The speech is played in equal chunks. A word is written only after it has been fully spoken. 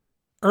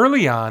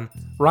Early on,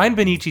 Ryan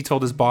Benici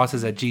told his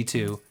bosses at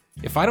G2,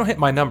 "If I don't hit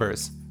my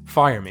numbers,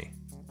 fire me."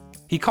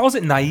 He calls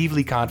it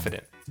naively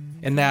confident,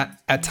 and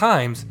that, at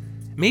times,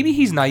 maybe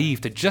he's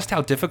naive to just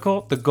how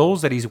difficult the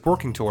goals that he's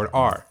working toward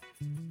are.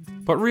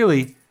 But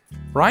really,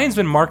 Ryan's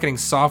been marketing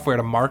software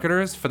to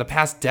marketers for the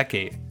past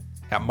decade,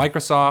 at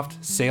Microsoft,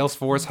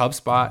 Salesforce,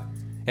 HubSpot,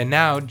 and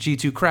now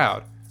G2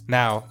 Crowd,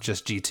 now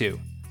just G2.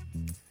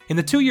 In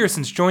the 2 years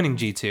since joining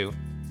G2,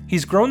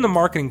 he's grown the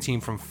marketing team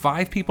from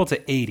 5 people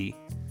to 80,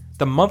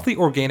 the monthly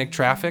organic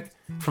traffic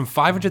from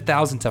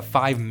 500,000 to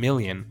 5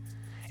 million,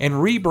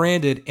 and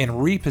rebranded and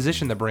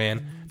repositioned the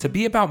brand to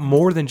be about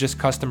more than just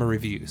customer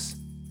reviews.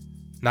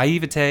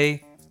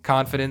 Naivete,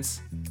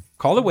 confidence,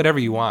 call it whatever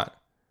you want,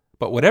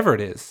 but whatever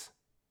it is,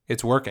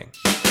 it's working.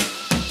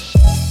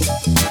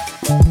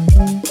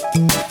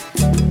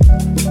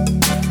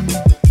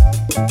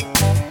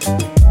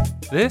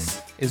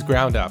 This is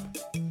Ground Up.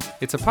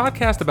 It's a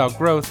podcast about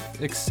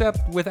growth,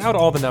 except without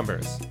all the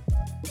numbers.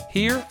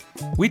 Here,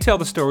 we tell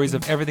the stories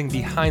of everything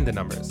behind the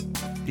numbers,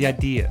 the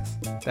ideas,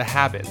 the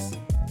habits,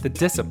 the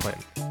discipline,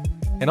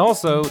 and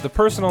also the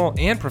personal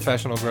and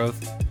professional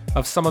growth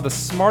of some of the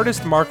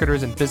smartest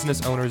marketers and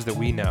business owners that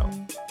we know.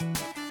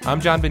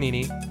 I'm John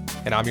Benini,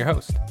 and I'm your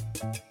host.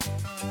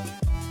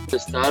 It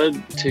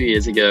started 2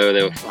 years ago.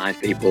 There were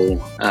 5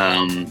 people.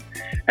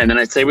 And then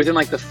I'd say within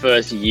like the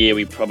first year,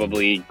 we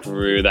probably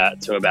grew that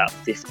to about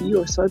 50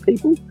 or so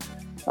people.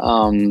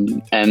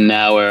 And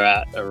now we're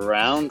at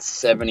around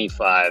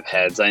 75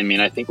 heads. I mean,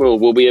 I think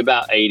we'll be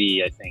about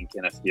 80, I think,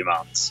 in a few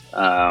months.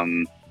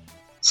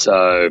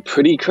 So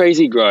pretty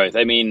crazy growth.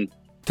 I mean,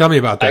 tell me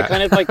about that. I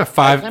kind of like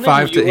five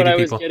to 80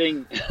 people.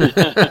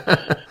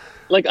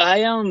 Like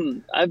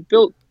I've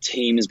built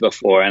teams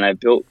before, and I've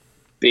built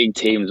big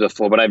teams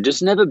before, but I've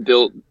just never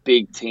built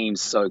big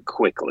teams so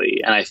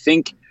quickly. And I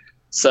think,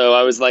 so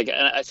I was like,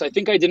 so I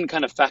think I didn't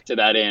kind of factor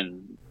that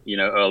in,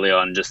 early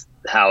on, just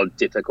how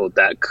difficult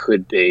that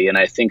could be. And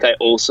I think I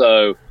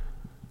also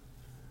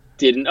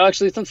didn't,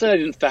 actually, it's not that I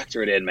didn't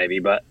factor it in maybe,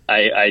 but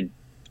I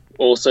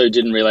also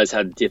didn't realize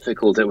how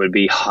difficult it would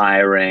be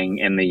hiring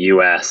in the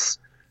US,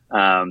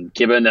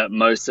 given that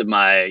most of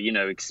my,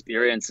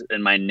 experience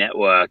and my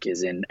network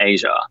is in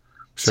Asia.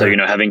 Sure.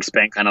 So, having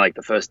spent kind of like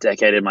the first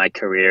decade of my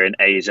career in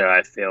Asia,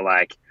 I feel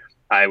like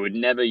I would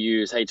never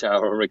use HR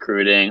or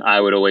recruiting. I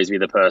would always be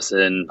the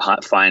person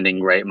finding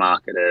great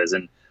marketers.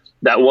 And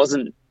that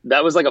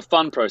was like a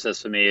fun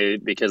process for me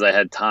because I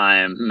had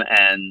time,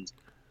 and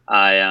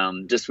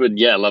I just would,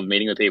 love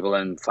meeting with people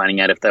and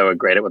finding out if they were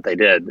great at what they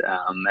did.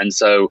 And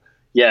so,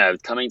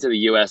 coming to the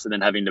US and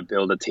then having to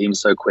build a team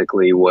so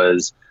quickly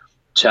was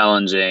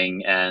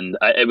challenging, and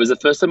it was the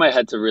first time I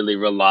had to really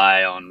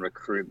rely on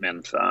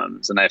recruitment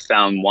firms, and I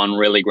found one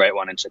really great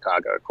one in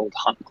Chicago called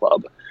Hunt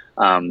Club.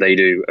 They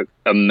do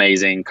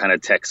amazing kind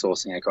of tech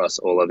sourcing across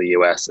all of the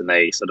US, and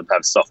they sort of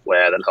have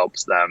software that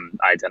helps them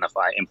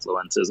identify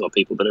influencers or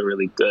people that are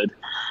really good.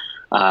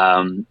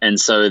 And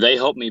so they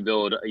helped me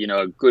build,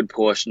 a good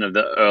portion of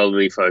the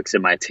early folks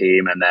in my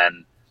team, and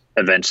then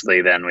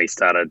eventually we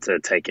started to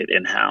take it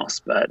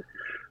in-house. But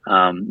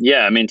I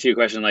mean, to your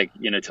question, like,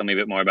 tell me a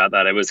bit more about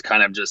that. It was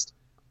kind of just,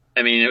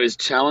 it was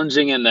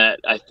challenging in that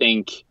I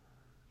think,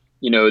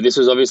 this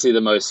was obviously the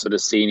most sort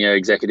of senior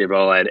executive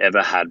role I'd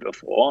ever had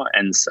before.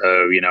 And so,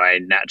 I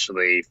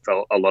naturally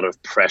felt a lot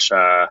of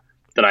pressure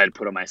that I had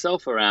put on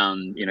myself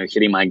around,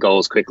 hitting my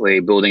goals quickly,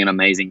 building an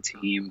amazing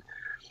team.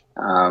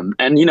 And,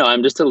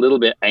 I'm just a little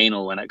bit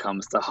anal when it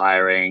comes to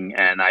hiring.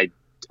 And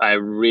I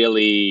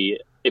really,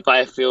 if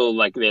I feel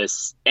like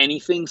there's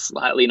anything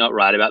slightly not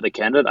right about the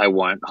candidate, I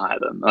won't hire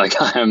them. Like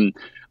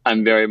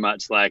I'm very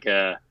much like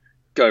a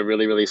go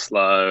really, really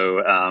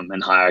slow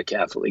and hire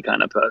carefully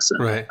kind of person.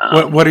 Right.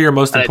 What are your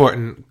most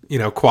important,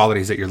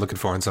 qualities that you're looking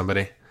for in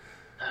somebody?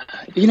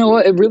 You know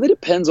what? It really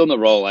depends on the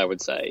role, I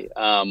would say.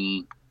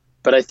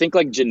 But I think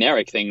like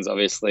generic things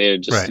obviously are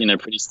just, right,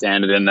 pretty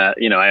standard in that,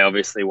 I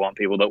obviously want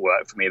people that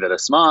work for me that are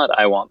smart.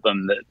 I want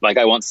them that, like,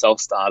 I want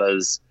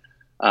self-starters.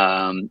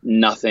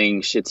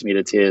 Nothing shits me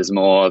to tears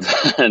more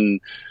than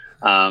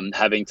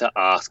having to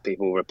ask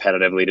people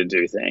repetitively to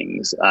do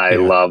things. I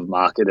love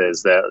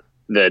marketers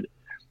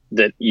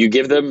that you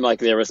give them like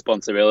their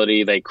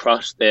responsibility, they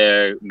crush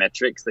their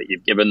metrics that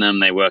you've given them,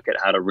 they work at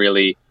how to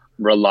really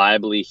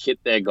reliably hit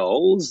their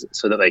goals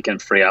so that they can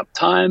free up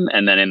time,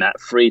 and then in that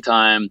free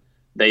time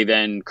they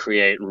then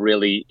create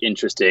really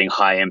interesting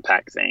high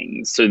impact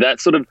things. So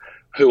that's sort of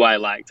who I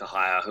like to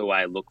hire, who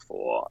I look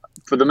for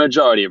the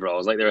majority of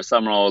roles. Like there are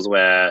some roles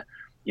where,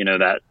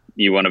 that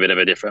you want a bit of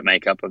a different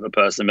makeup of a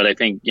person. But I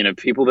think,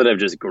 people that have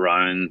just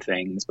grown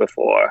things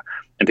before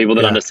and people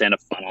that understand a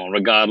funnel,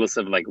 regardless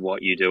of like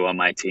what you do on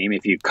my team,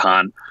 if you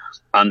can't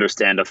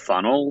understand a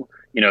funnel,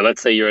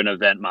 let's say you're an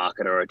event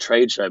marketer or a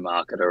trade show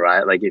marketer,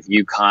 right? Like if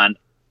you can't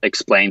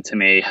explain to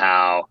me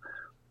how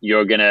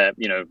you're going to,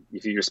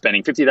 if you're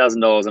spending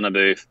 $50,000 on a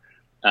booth,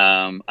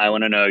 I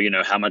want to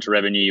know, how much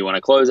revenue you want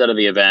to close out of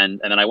the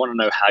event. And then I want to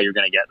know how you're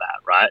going to get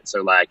that, right?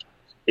 So like,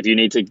 if you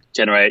need to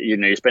generate,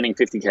 you're spending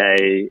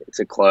 50K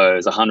to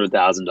close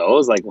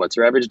 $100,000, like what's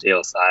your average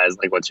deal size?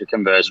 Like what's your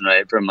conversion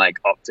rate from like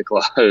op to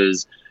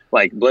close?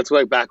 Like let's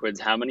work backwards.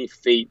 How many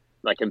feet,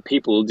 like, and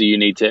people do you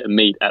need to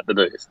meet at the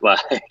booth? Like,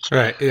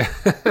 Right. Yeah.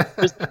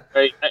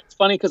 it's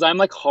funny because I'm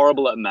like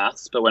horrible at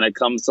maths, but when it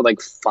comes to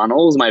like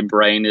funnels, my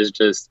brain is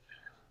just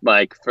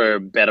like, for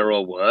better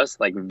or worse,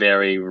 like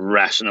very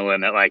rational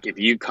in that, like, if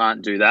you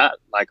can't do that,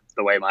 like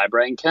the way my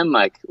brain can,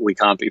 like, we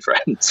can't be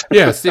friends.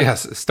 Yes.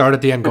 Start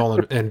at the end goal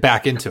and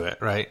back into it.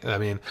 Right. I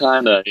mean,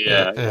 kind of,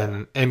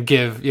 yeah. And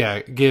give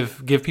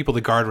people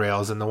the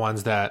guardrails and the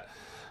ones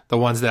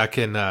that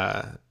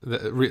can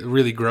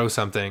really grow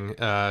something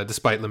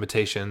despite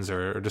limitations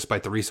or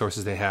despite the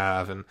resources they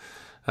have. And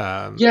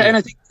and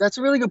I think that's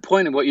a really good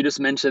point in what you just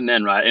mentioned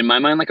then, right? In my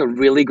mind, like a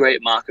really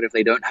great market, if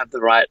they don't have the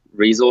right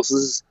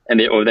resources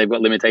or they've got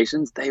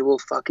limitations, they will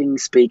fucking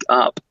speak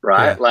up,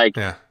 right?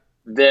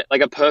 They're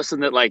like a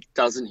person that like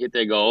doesn't hit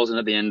their goals and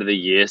at the end of the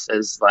year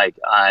says like,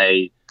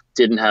 I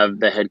didn't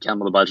have the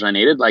headcount or the budget I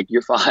needed, like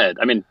you're fired.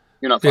 I mean,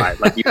 you're not fired.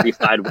 Like you could be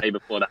fired way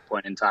before that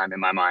point in time in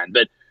my mind.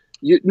 But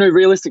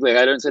realistically,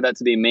 I don't say that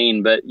to be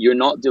mean, but you're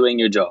not doing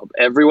your job.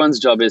 Everyone's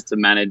job is to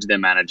manage their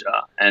manager.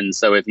 And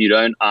so if you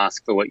don't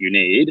ask for what you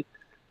need,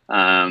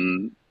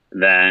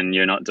 then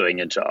you're not doing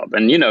your job.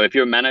 And, if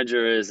your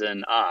manager is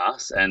an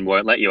ass and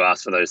won't let you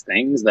ask for those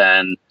things,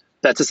 then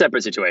that's a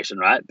separate situation,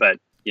 right? But,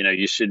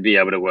 you should be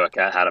able to work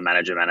out how to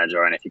manage your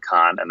manager. And if you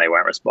can't and they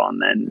won't respond,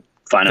 then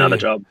find another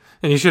job.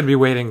 And you shouldn't be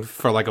waiting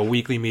for like a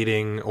weekly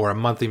meeting or a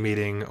monthly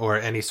meeting or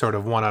any sort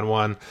of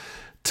one-on-one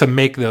to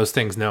make those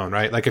things known,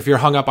 right? Like if you're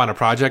hung up on a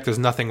project, there's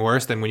nothing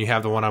worse than when you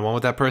have the one-on-one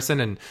with that person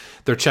and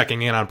they're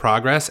checking in on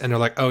progress and they're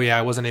like, oh yeah,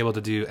 I wasn't able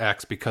to do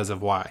X because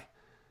of Y.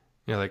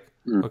 You're like,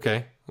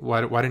 okay,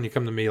 why didn't you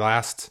come to me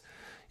last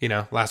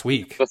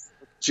week?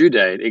 Due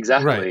date,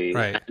 exactly.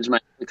 Right. Manage my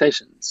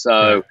expectations.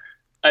 So,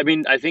 I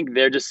mean, I think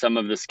they're just some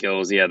of the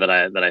skills, that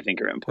I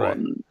think are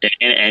important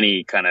in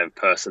any kind of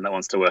person that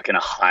wants to work in a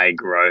high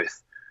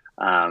growth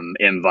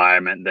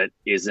environment that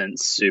isn't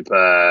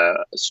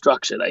super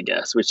structured, I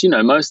guess, which,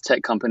 most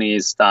tech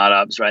companies,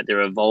 startups, right,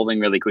 they're evolving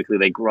really quickly.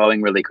 They're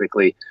growing really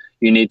quickly.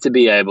 You need to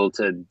be able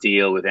to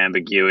deal with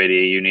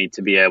ambiguity. You need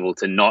to be able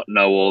to not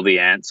know all the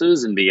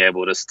answers and be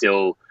able to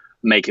still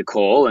make a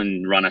call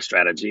and run a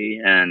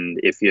strategy. And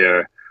if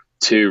you're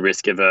too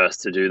risk averse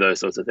to do those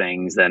sorts of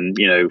things, then,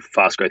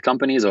 fast growth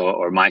companies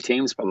or my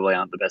teams probably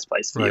aren't the best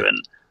place for you. And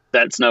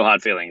that's no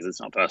hard feelings.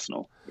 It's not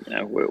personal.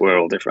 We're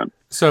all different.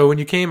 So when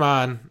you came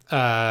on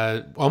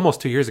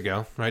almost 2 years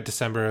ago, right,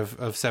 December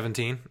of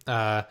 17,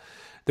 there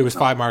was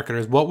 5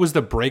 marketers. What was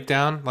the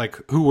breakdown? Like,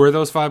 who were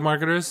those 5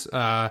 marketers?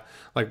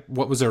 Like,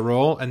 what was their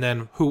role? And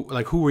then who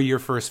were your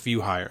first few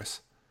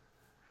hires,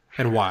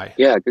 and why?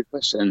 Yeah, good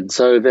question.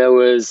 So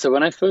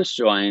when I first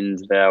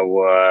joined, there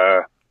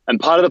were, and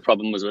part of the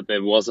problem was that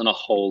there wasn't a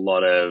whole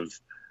lot of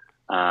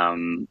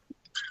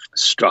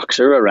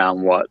structure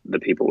around what the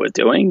people were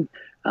doing.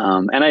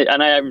 And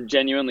I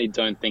genuinely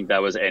don't think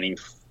that was any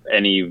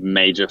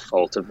major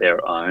fault of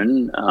their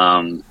own.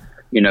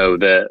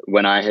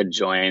 When I had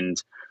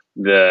joined,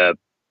 the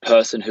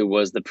person who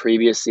was the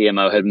previous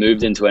CMO had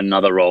moved into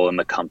another role in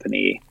the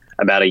company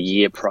about a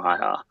year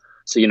prior.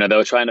 So, they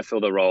were trying to fill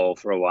the role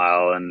for a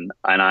while, and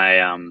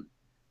I,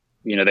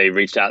 they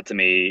reached out to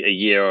me a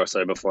year or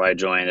so before I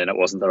joined, and it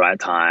wasn't the right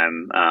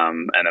time.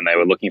 And then they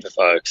were looking for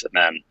folks, and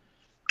then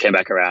came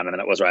back around, and then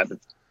it was right. But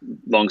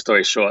long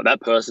story short,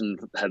 that person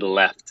had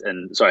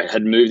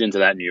moved into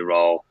that new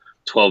role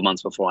 12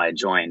 months before I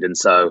joined. And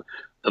so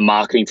the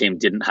marketing team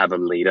didn't have a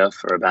leader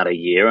for about a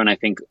year. And I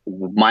think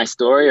my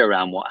story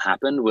around what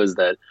happened was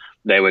that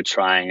they were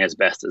trying as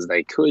best as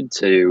they could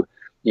to,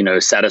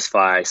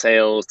 satisfy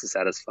sales, to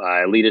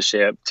satisfy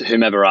leadership, to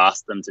whomever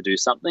asked them to do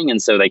something.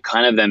 And so they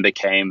kind of then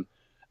became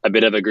a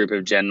bit of a group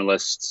of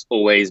generalists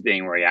always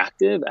being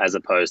reactive, as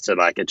opposed to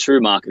like a true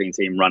marketing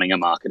team running a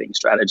marketing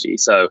strategy.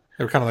 So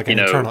they were kind of like an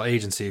internal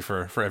agency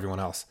for everyone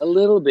else. A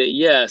little bit,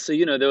 yeah. So,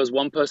 there was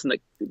one person that,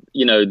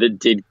 that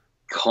did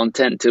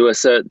content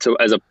as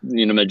a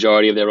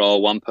majority of their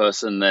role, one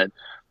person that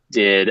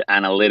did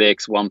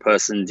analytics, one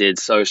person did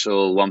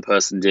social, one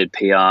person did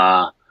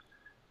PR,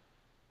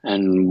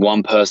 and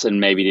one person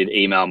maybe did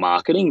email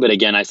marketing. But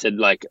again, I said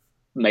like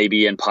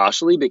maybe and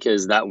partially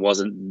because that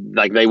wasn't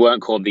like, they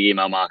weren't called the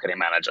email marketing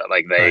manager.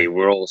 Like they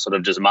were all sort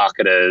of just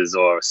marketers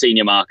or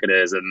senior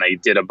marketers, and they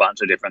did a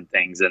bunch of different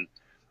things. And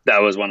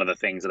that was one of the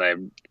things that I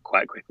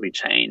quite quickly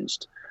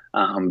changed.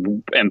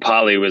 And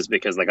partly was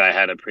because like I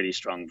had a pretty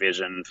strong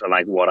vision for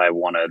like what I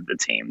wanted the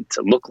team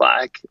to look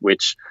like,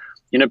 which,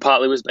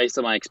 partly was based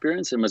on my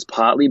experience and was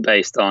partly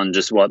based on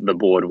just what the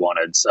board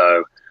wanted.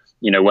 So,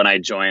 when I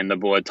joined, the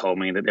board told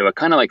me that there were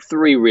kind of like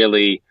 3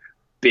 really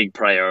big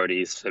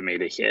priorities for me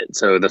to hit.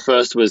 So the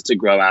first was to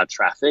grow our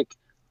traffic,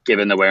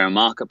 given that we're a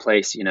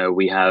marketplace.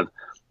 We have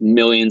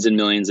millions and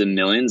millions and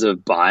millions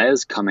of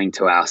buyers coming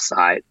to our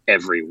site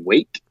every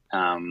week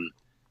and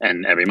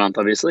every month,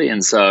 obviously.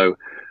 And so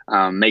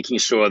Making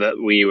sure that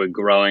we were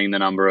growing the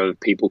number of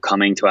people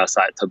coming to our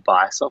site to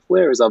buy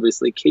software is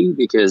obviously key,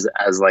 because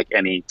as like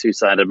any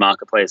two-sided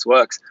marketplace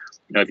works,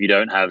 if you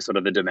don't have sort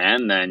of the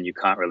demand, then you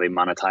can't really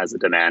monetize the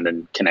demand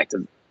and connect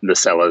the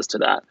sellers to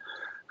that.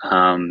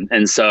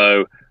 And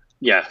so,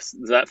 yes,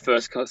 that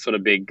first sort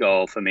of big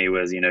goal for me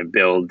was,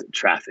 build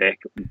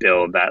traffic,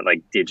 build that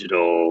like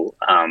digital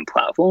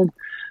platform.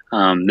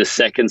 The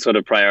second sort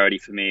of priority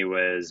for me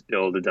was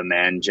build a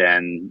demand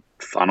gen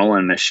funnel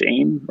and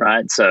machine,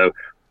 right? So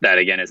that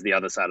again is the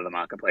other side of the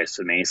marketplace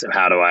for me. So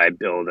how do I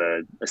build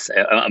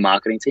a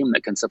marketing team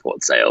that can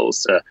support sales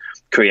to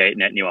create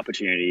net new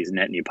opportunities,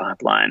 net new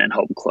pipeline, and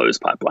help close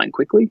pipeline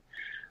quickly?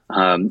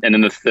 And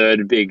then the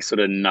third big sort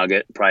of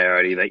nugget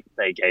priority that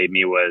they gave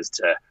me was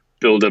to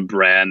build a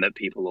brand that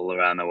people all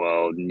around the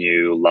world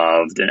knew,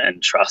 loved,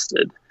 and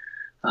trusted.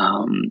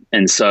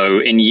 And so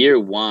in year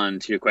one,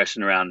 to your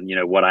question around,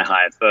 what I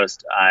hired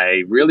first,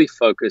 I really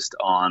focused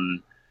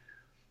on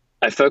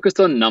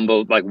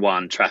number like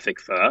one,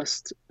 traffic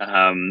first,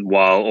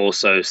 while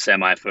also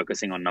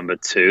semi-focusing on number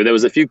two. There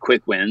was a few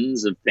quick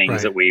wins of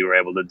things that we were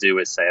able to do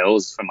with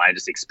sales from my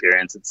just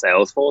experience at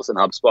Salesforce and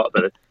HubSpot,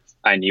 but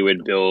I knew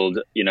would build,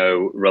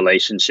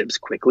 relationships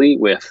quickly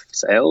with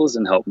sales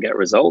and help get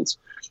results.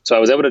 So I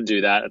was able to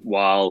do that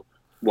while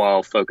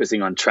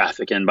focusing on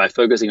traffic. And by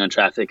focusing on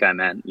traffic, I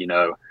meant,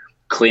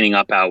 cleaning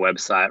up our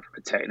website from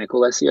a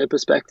technical SEO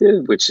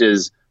perspective, which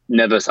is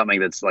never something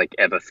that's like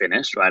ever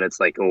finished, right? It's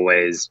like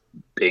always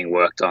being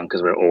worked on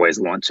because we're always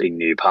launching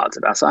new parts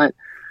of our site.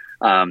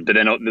 But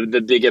then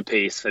the bigger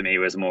piece for me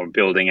was more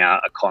building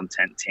out a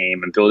content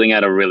team and building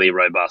out a really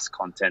robust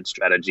content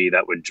strategy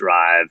that would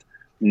drive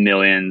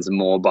millions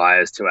more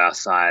buyers to our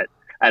site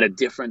at a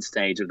different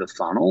stage of the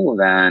funnel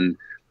than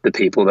the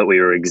people that we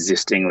were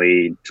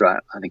existingly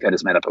I think I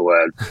just made up a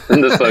word.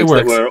 And the folks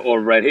that were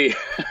already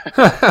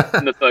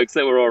and the folks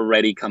that were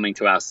already coming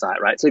to our site,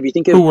 right? So if you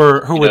think of who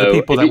were the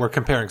people that were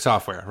comparing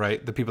software,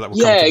 right? The people that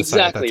were coming to the site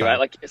at that time. Right?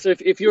 Like, so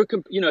if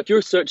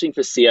you're searching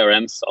for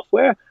CRM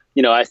software,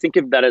 I think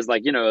of that as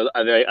like,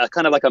 a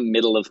kind of like a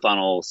middle of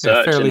funnel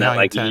search, fairly and that, high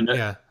like,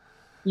 intent,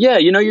 Yeah,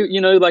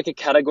 like a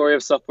category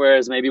of software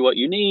is maybe what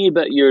you need,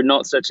 but you're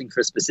not searching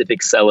for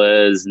specific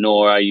sellers,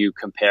 nor are you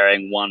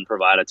comparing one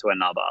provider to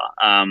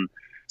another.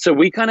 So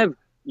we kind of,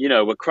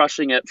 we're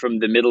crushing it from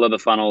the middle of the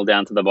funnel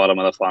down to the bottom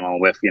of the funnel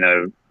with,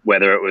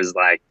 whether it was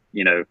like,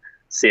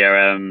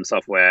 CRM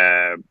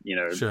software,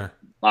 sure,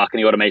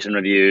 marketing automation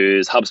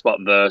reviews,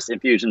 HubSpot Verse,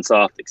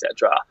 Infusionsoft,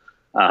 etc.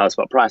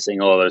 HubSpot pricing,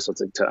 all those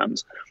sorts of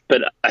terms.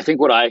 But I think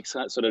what I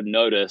sort of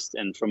noticed,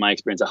 and from my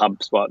experience at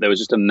HubSpot, there was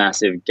just a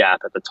massive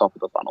gap at the top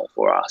of the funnel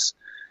for us.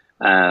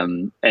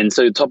 And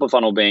so top of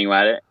funnel being,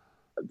 right,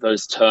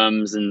 those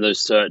terms and those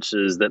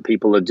searches that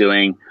people are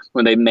doing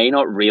when they may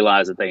not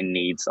realize that they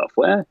need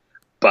software,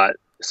 but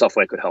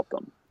software could help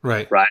them.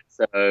 Right.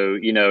 So,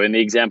 in the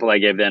example I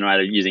gave then,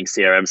 right, using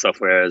CRM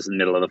software as the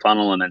middle of the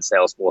funnel and then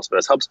Salesforce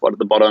versus HubSpot at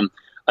the bottom,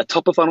 a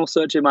top of funnel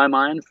search in my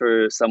mind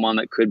for someone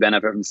that could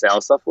benefit from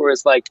sales software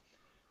is like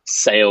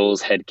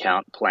sales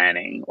headcount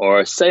planning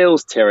or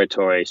sales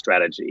territory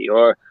strategy,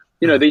 or,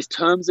 these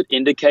terms that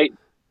indicate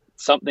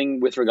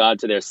something with regard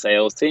to their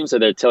sales team. So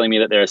they're telling me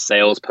that they're a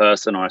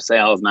salesperson or a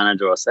sales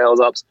manager or sales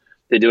ops.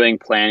 They're doing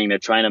planning. They're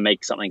trying to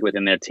make something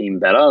within their team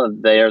better.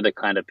 They are the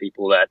kind of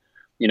people that,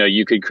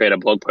 you could create a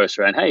blog post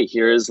around, hey,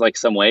 here's like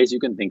some ways you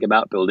can think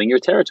about building your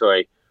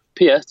territory.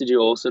 P.S. Did you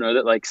also know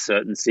that like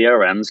certain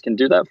CRMs can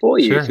do that for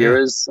you? Sure, Here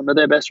is some of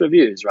their best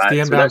reviews, right?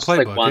 It's the inbound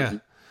playbook, like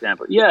one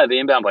example. Yeah, the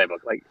inbound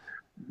playbook, like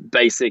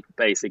basic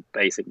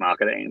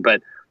marketing.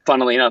 But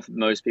funnily enough,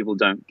 most people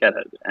don't get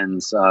it.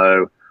 And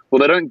so,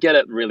 they don't get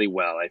it really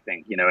well, I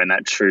think, in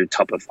that true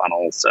top of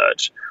funnel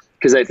search.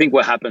 Because I think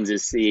what happens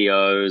is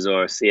CEOs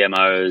or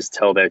CMOs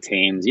tell their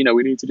teams, we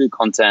need to do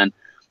content,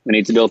 we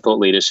need to build thought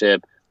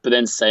leadership. But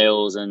then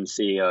sales and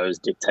CEOs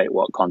dictate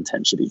what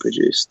content should be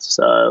produced.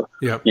 So,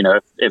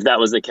 if that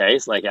was the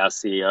case, like our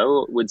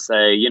CEO would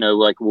say,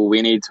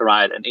 we need to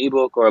write an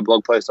ebook or a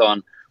blog post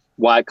on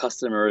why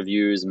customer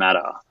reviews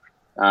matter.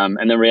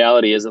 And the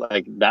reality is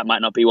that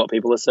might not be what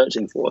people are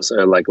searching for. So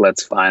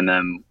let's find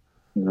them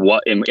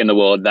what in the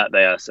world that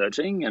they are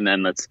searching, and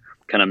then let's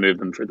kind of move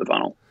them through the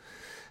funnel.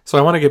 So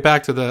I want to get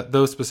back to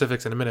those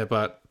specifics in a minute,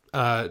 but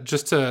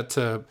just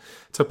to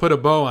put a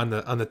bow on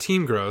the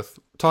team growth,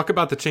 talk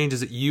about the changes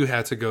that you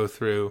had to go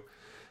through,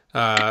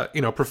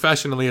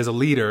 professionally as a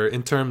leader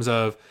in terms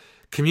of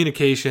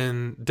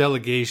communication,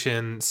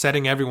 delegation,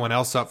 setting everyone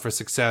else up for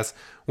success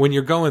when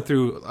you're going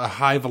through a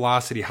high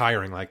velocity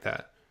hiring like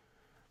that.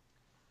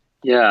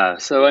 Yeah.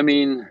 So, I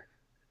mean,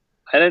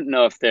 I don't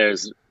know if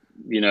there's,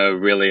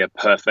 really a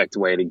perfect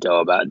way to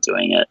go about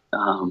doing it,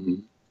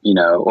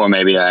 or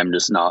maybe I'm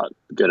just not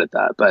good at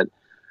that. But,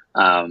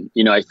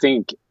 I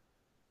think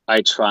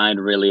I tried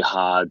really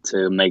hard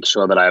to make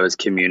sure that I was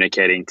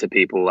communicating to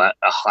people at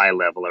a high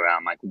level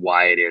around like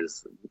why it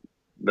is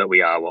that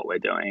we are what we're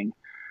doing.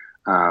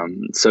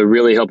 So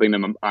really helping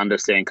them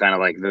understand kind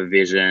of like the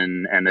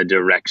vision and the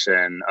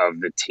direction of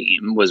the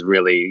team was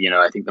really,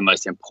 I think the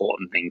most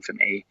important thing for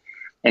me.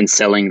 and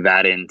selling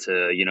that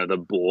into, you know, the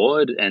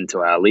board and to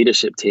our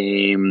leadership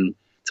team,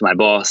 to my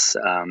boss,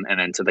 and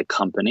then to the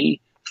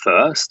company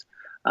first.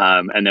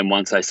 And then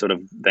once I sort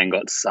of then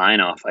got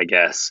sign off, I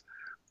guess,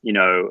 you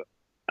know,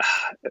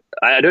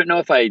 I don't know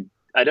if I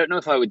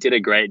did a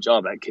great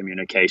job at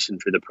communication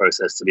through the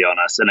process, to be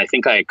honest. And I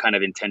think I kind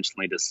of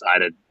intentionally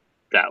decided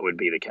that would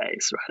be the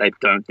case, right? I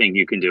don't think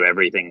you can do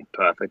everything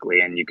perfectly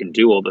and you can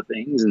do all the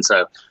things. And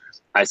so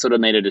I sort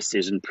of made a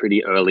decision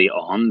pretty early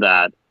on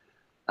that,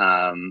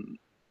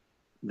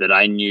 that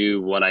I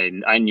knew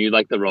I knew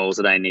like the roles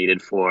that I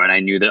needed for, and I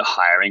knew that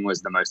hiring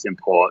was the most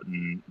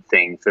important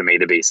thing for me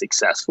to be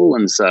successful.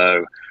 And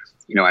so,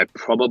 you know, I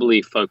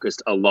probably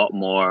focused a lot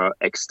more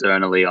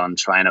externally on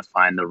trying to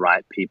find the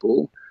right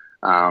people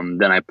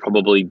than I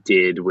probably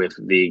did with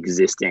the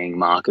existing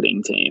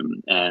marketing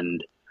team.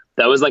 And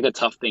that was like a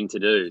tough thing to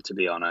do, to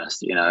be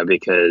honest, you know,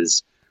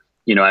 because,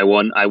 you know, I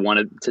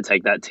wanted to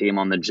take that team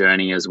on the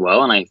journey as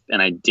well.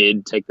 And I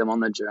did take them on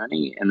the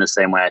journey in the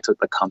same way I took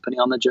the company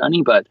on the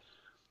journey. But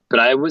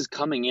I was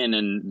coming in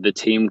and the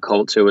team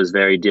culture was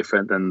very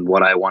different than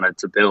what I wanted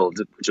to build,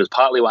 which was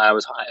partly why I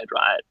was hired,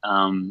 right?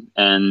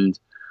 And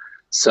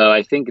so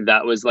I think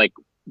that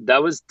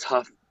was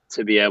tough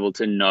to be able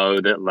to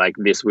know that like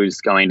this was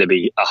going to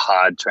be a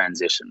hard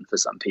transition for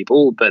some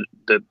people, but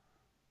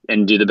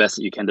and do the best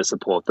that you can to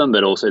support them,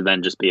 but also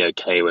then just be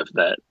okay with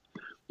that,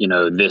 you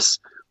know,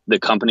 the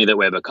company that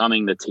we're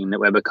becoming, the team that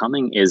we're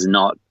becoming is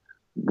not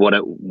what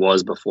it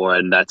was before,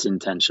 and that's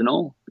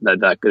intentional.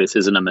 That this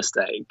isn't a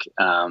mistake.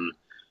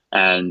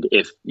 And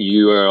if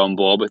you are on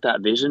board with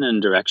that vision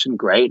and direction,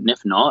 great. And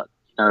if not,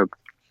 you know,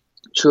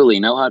 truly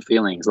no hard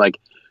feelings. Like,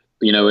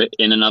 you know,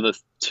 in another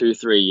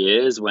 2-3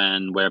 years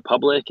when we're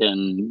public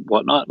and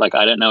whatnot, like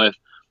I don't know if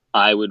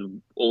I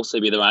would also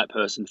be the right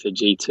person for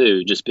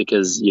G2, just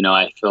because, you know,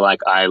 I feel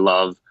like I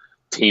love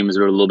teams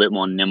that are a little bit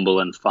more nimble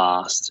and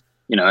fast.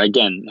 You know,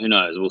 again, who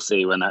knows? We'll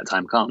see when that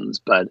time comes.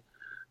 But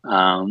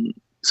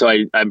so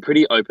I'm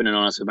pretty open and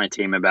honest with my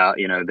team about,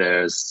 you know,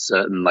 there's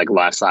certain like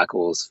life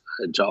cycles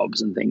for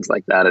jobs and things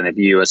like that. And if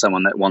you are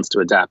someone that wants to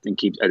adapt and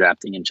keep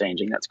adapting and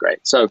changing, that's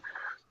great. So,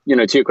 you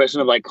know, to your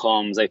question of like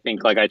comms, I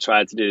think like I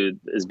tried to do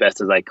as best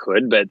as I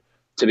could, but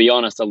to be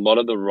honest, a lot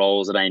of the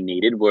roles that I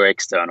needed were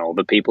external.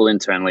 The people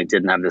internally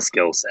didn't have the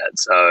skill set.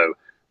 So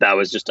that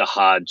was just a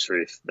hard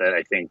truth that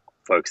I think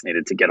folks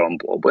needed to get on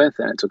board with.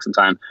 And it took some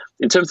time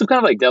in terms of kind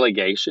of like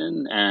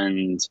delegation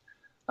and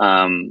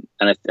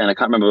I can't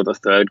remember what the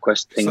third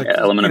question like,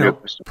 element of your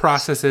question.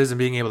 Processes and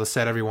being able to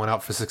set everyone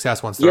up for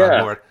success once they're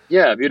on board.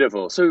 Yeah,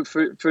 beautiful. So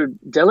for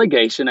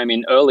delegation, I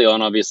mean, early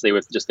on, obviously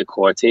with just the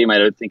core team, I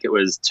don't think it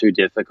was too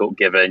difficult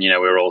given, you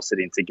know, we were all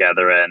sitting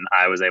together and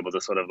I was able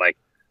to sort of like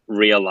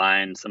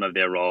realign some of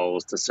their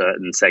roles to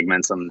certain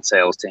segments on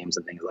sales teams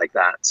and things like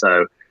that.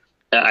 So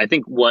I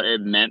think what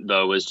it meant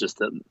though was just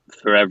that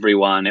for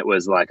everyone, it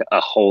was like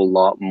a whole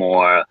lot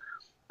more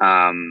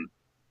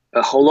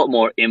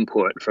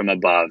input from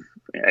above,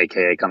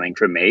 aka coming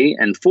from me.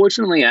 And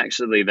fortunately,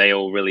 actually, they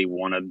all really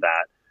wanted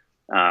that,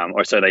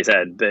 or so they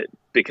said. But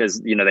because,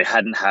 you know, they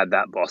hadn't had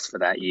that boss for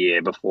that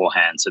year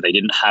beforehand, so they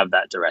didn't have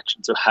that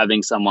direction. So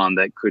having someone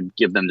that could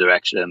give them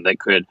direction, that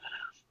could,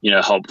 you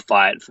know, help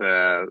fight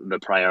for the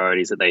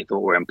priorities that they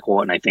thought were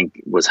important, I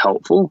think was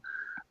helpful.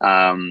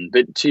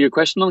 But to your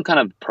question on kind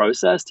of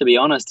process, to be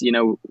honest, you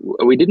know,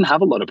 we didn't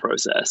have a lot of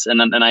process,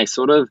 and I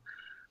sort of,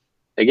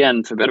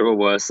 again, for better or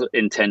worse,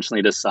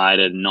 intentionally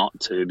decided not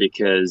to,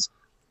 because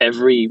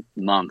every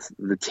month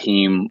the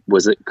team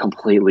was a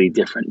completely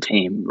different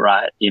team,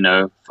 right? You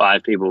know,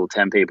 5 people,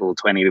 10 people,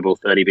 20 people,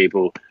 30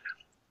 people,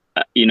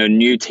 you know,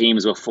 new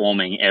teams were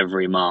forming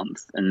every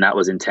month, and that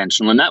was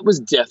intentional. And that was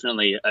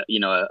definitely,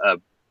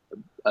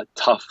 a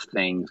tough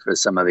thing for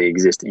some of the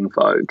existing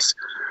folks,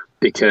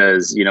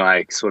 because, you know,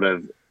 I sort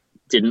of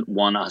didn't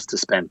want us to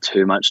spend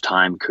too much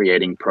time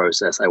creating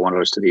process. I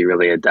wanted us to be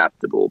really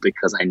adaptable,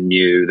 because I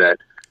knew that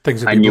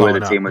I knew where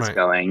the team was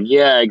going.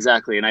 Yeah,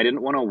 exactly. And I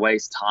didn't want to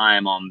waste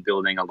time on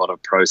building a lot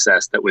of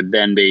process that would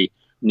then be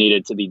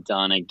needed to be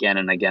done again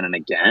and again and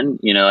again.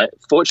 You know,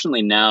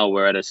 fortunately now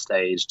we're at a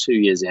stage 2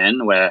 years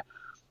in where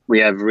we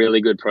have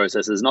really good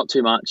processes, not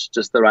too much,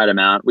 just the right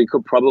amount. We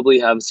could probably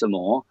have some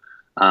more.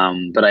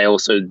 But I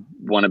also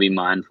want to be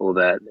mindful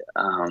that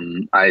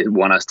I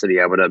want us to be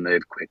able to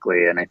move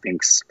quickly, and I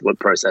think split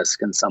process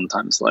can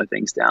sometimes slow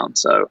things down.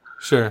 So,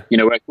 sure, you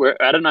know, we're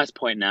at a nice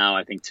point now,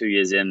 I think 2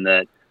 years in,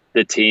 that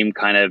the team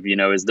kind of, you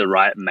know, is the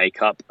right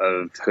makeup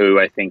of who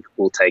I think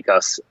will take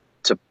us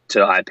to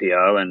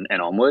IPO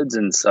and onwards.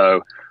 And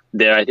so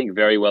they're, I think,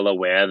 very well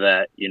aware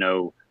that, you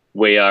know,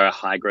 we are a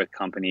high growth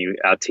company.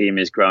 Our team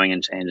is growing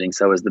and changing.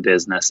 So is the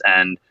business.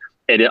 And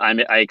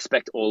I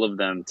expect all of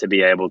them to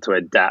be able to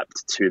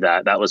adapt to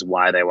that. That was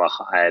why they were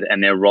hired.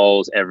 And their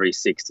roles every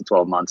 6 to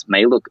 12 months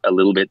may look a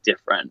little bit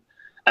different,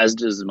 as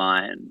does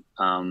mine.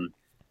 And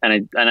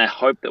I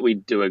hope that we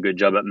do a good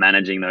job at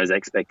managing those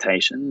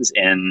expectations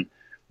in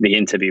the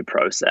interview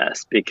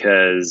process,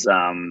 because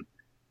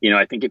you know,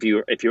 I think if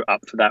you're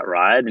up for that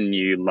ride and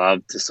you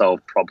love to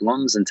solve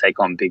problems and take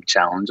on big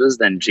challenges,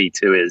 then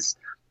G2 is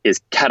is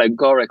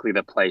categorically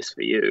the place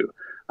for you.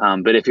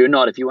 But if you're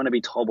not, if you want to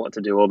be told what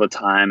to do all the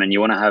time and you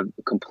want to have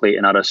complete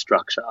and utter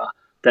structure,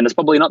 then it's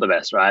probably not the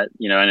best, right?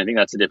 And I think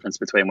that's the difference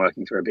between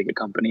working for a bigger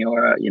company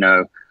or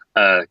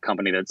a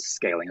company that's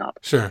scaling up.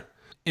 Sure.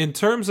 In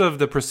terms of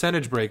the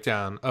percentage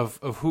breakdown of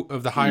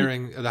the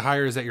hiring, the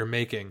hires that you're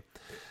making,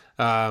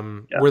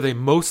 were they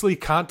mostly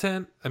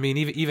content? I mean,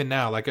 even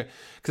now, like,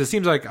 because it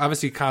seems like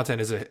obviously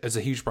content is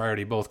a huge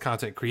priority, both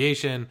content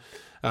creation,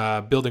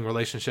 building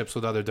relationships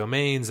with other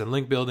domains, and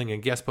link building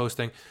and guest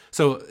posting.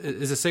 So,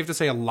 is it safe to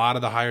say a lot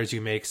of the hires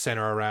you make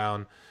center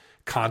around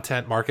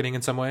content marketing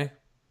in some way?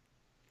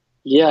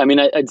 Yeah, I mean,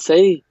 I'd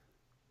say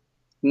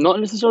not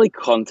necessarily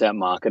content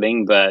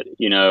marketing, but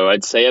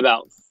I'd say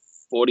about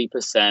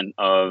 40%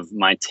 of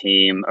my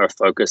team are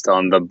focused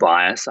on the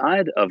buyer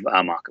side of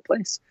our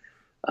marketplace.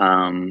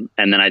 And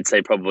then I'd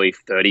say probably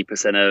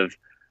 30% of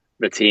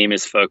the team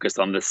is focused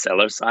on the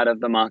seller side of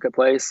the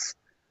marketplace.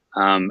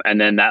 And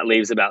then that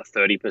leaves about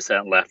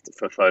 30% left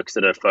for folks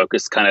that are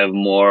focused kind of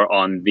more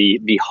on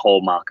the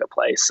whole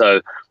marketplace.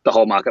 So the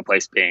whole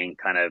marketplace being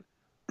kind of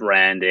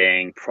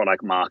branding,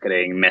 product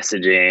marketing,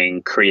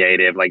 messaging,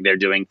 creative, like they're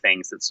doing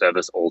things that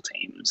service all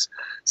teams.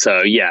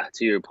 So yeah,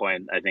 to your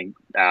point, I think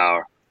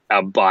our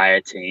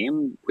buyer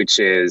team, which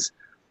is,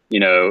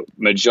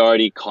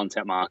 majority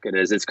content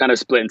marketers, it's kind of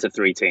split into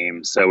 3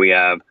 teams. So we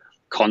have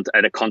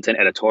a content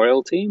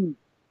editorial team,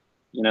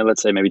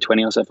 let's say maybe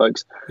 20 or so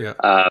folks.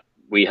 Yeah.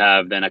 We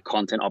have then a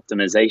content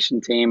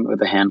optimization team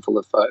with a handful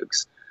of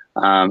folks.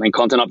 And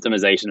content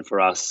optimization for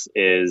us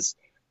is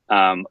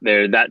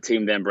that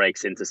team then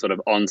breaks into sort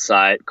of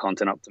on-site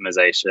content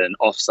optimization,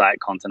 off-site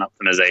content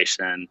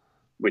optimization,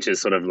 which is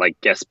sort of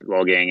like guest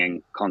blogging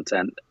and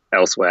content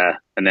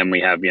elsewhere. And then we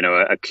have,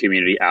 a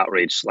community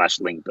outreach /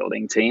 link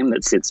building team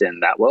that sits in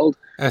that world.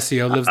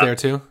 SEO lives there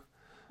too?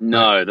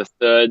 No,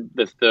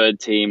 the third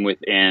team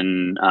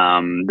within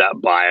that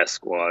buyer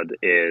squad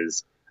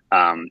is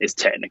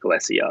technical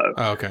SEO.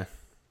 Oh, okay.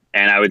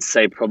 And I would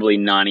say probably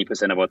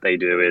 90% of what they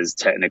do is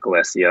technical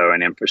SEO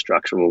and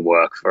infrastructural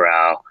work for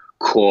our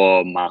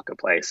core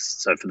marketplace.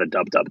 So for the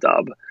dub,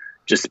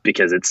 just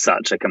because it's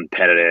such a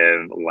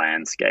competitive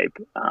landscape.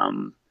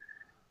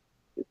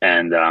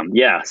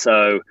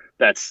 So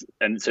that's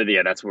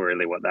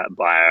really what that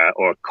buyer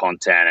or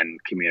content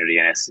and community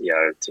and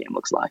SEO team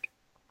looks like.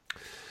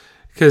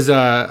 Because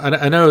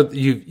I know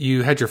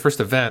you had your first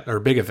event or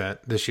big event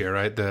this year,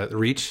 right? The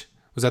Reach.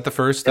 Was that the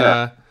first?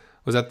 Yeah.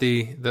 Was that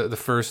the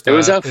first? It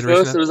was our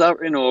first. It was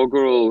our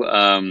inaugural,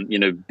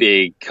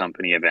 big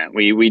company event.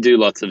 We do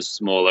lots of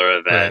smaller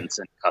events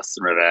and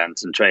customer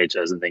events and trade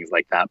shows and things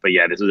like that. But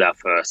yeah, this was our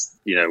first.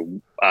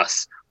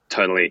 Us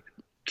totally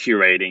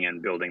curating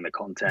and building the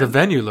content. The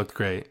venue looked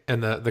great,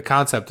 and the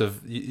concept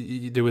of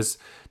there was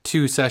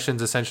 2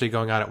 sessions essentially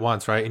going on at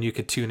once, right? And you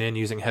could tune in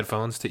using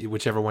headphones to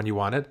whichever one you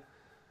wanted.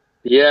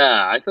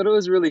 Yeah, I thought it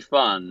was really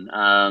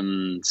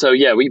fun. So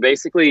yeah, we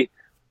basically.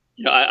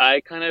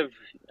 I kind of,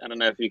 I don't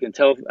know if you can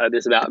tell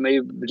this about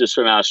me just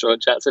from our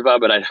short chat so far,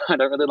 but I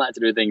don't really like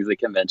to do things the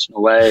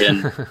conventional way.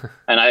 And,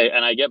 and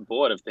I get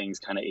bored of things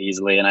kind of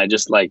easily. And I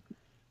just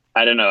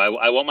I don't know,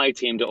 I want my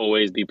team to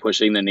always be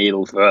pushing the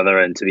needle further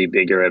and to be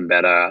bigger and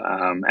better.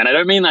 And I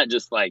don't mean that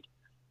just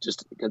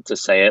to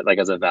say it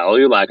as a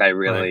value, I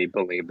really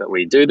believe that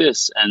we do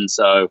this. And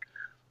so,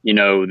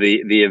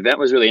 the event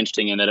was really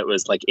interesting in that it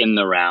was in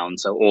the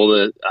round. So all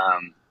the,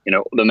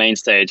 the main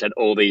stage had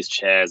all these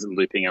chairs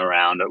looping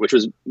around it, which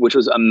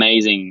was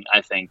amazing,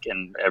 I think.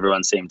 And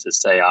everyone seemed to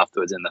say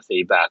afterwards in the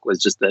feedback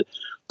was just that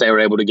they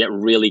were able to get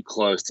really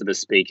close to the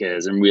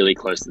speakers and really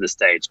close to the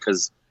stage.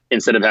 Because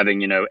instead of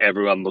having,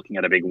 everyone looking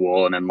at a big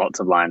wall and then lots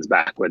of lines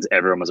backwards,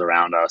 everyone was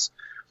around us.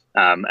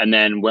 And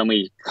then when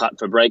we cut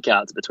for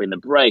breakouts between the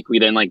break, we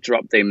then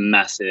dropped a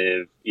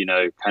massive,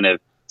 kind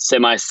of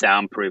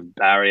semi-soundproof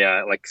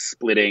barrier,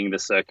 splitting the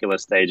circular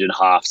stage in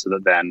half so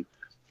that then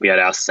we had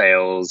our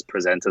sales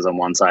presenters on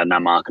one side and our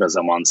marketers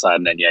on one side.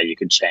 And then, you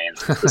could change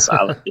the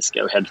silent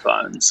disco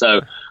headphones.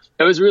 So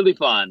it was really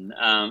fun.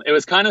 It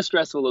was kind of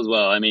stressful as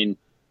well. I mean,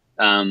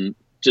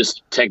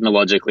 just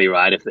technologically,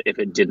 right? If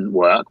it didn't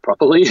work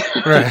properly,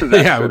 right?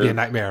 Yeah, it would be a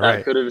nightmare, right?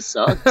 That could have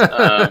sucked.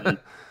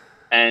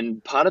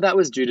 And part of that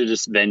was due to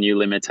just venue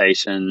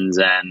limitations.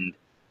 And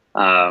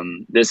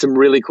there's some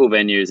really cool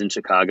venues in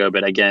Chicago.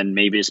 But again,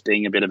 maybe just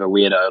being a bit of a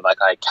weirdo,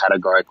 I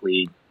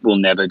categorically will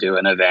never do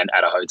an event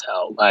at a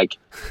hotel. I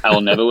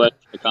will never work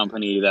for a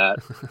company that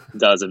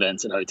does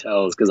events at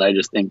hotels because I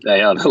just think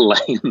they are the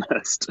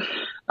lamest.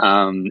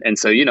 And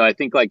so, I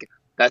think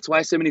that's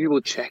why so many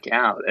people check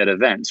out at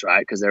events,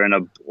 right? Because they're in a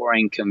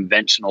boring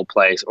conventional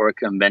place or a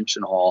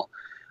convention hall.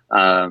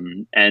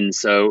 And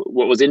so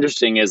what was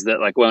interesting is that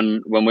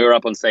when we were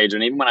up on stage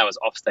and even when I was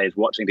off stage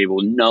watching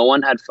people, no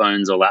one had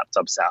phones or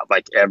laptops out.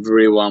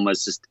 Everyone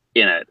was just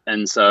in it.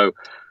 And so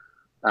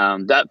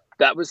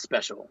that was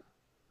special.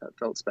 That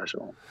felt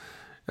special.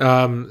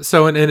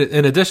 So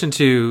in addition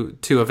to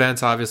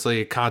events,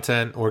 obviously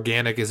content,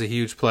 organic is a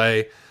huge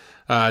play.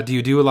 Do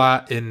you do a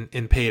lot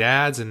in paid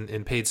ads and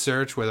in paid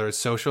search, whether it's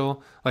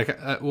social?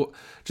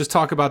 Just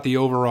talk about the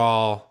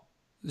overall,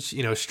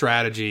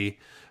 strategy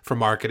for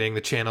marketing,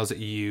 the channels that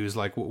you use,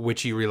 like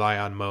which you rely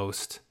on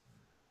most?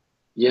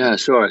 Yeah,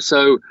 sure.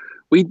 So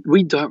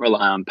we don't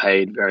rely on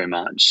paid very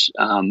much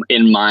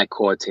in my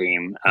core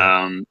team.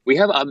 Yeah.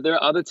 There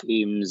are other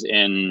teams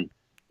in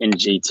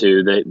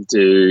G2 that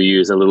do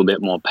use a little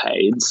bit more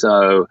paid.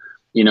 So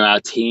our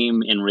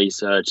team in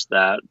research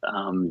that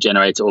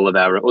generates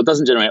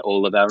doesn't generate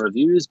all of our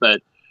reviews,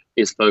 but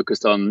is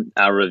focused on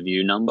our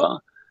review number.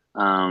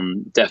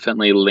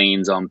 Definitely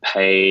leans on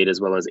paid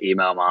as well as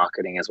email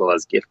marketing, as well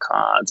as gift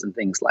cards and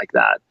things like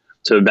that.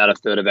 So about a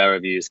third of our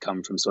reviews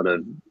come from sort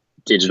of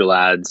digital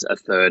ads, a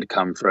third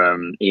come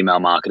from email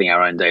marketing,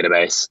 our own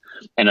database,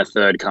 and a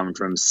third come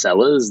from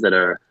sellers that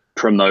are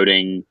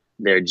promoting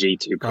their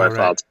G2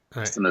 profile to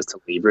customers to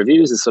leave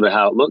reviews is sort of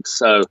how it looks.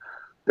 So,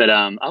 but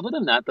other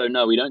than that, though,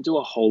 no, we don't do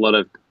a whole lot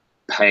of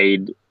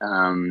paid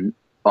on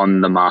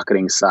the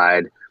marketing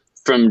side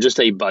from just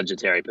a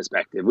budgetary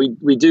perspective.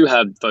 We do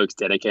have folks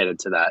dedicated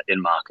to that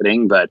in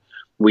marketing, but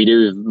we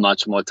do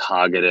much more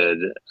targeted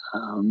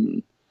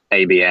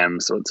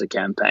ABM sorts of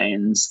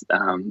campaigns.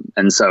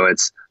 And so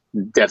it's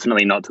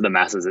definitely not to the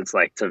masses. It's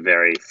like to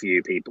very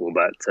few people,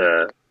 but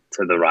to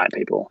the right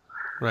people.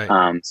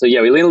 Right. So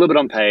yeah, we lean a little bit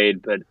on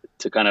paid, but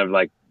to kind of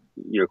like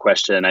your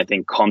question, I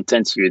think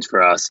content's huge for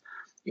us.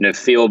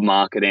 Field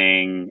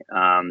marketing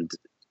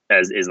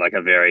is like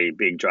a very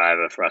big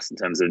driver for us in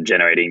terms of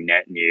generating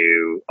net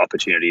new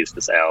opportunities for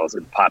sales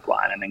and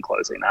pipeline and then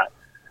closing that.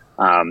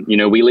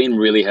 We lean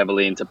really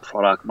heavily into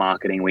product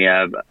marketing. We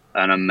have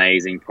an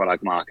amazing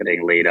product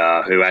marketing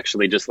leader who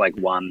actually just like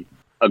won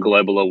a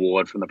global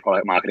award from the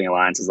Product Marketing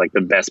Alliance as like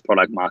the best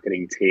product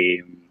marketing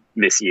team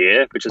this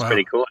year, which is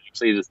pretty cool.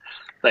 Actually,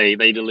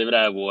 they delivered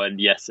our award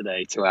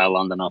yesterday to our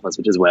London office,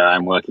 which is where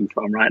I'm working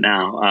from right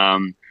now,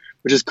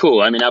 which is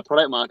cool. I mean, our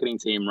product marketing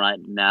team right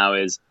now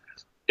is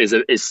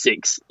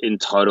 6 in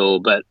total,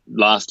 but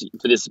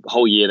for this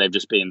whole year they've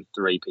just been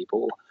 3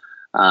 people.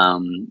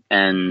 So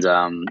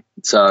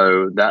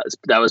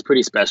that was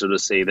pretty special to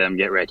see them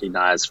get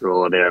recognized for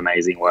all of their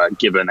amazing work,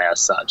 given they are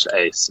such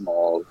a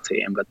small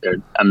team, but they're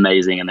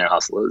amazing and they're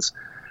hustlers.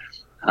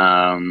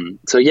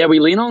 So yeah,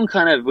 we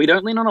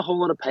don't lean on a whole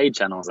lot of paid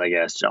channels, I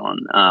guess,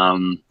 John.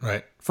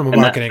 Right. From a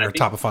marketing or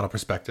top of funnel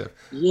perspective.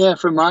 Yeah.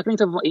 From marketing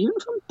from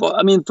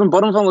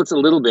bottom funnel, it's a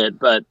little bit,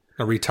 but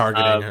a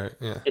retargeting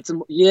it's a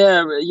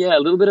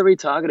little bit of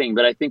retargeting,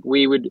 but I think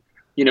we would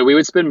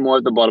spend more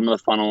at the bottom of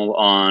the funnel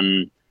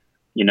on,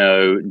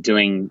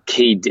 doing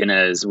key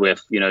dinners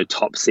with,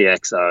 top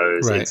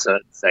CXOs in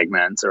certain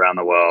segments around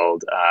the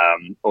world,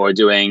 or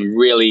doing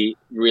really,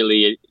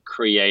 really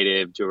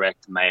creative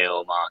direct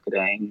mail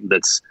marketing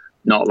that's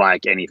not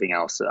like anything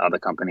else that other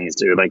companies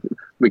do. Like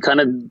we kind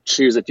of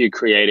choose a few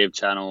creative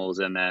channels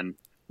and then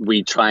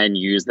we try and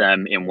use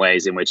them in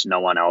ways in which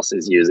no one else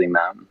is using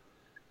them.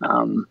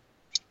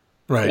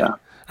 Right. Yeah.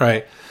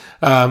 Right.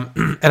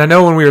 And I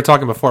know when we were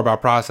talking before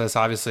about process,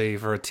 obviously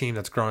for a team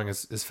that's growing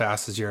as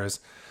fast as yours,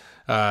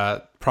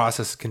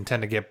 process can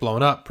tend to get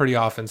blown up pretty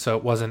often. So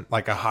it wasn't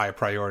like a high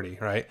priority.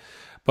 Right.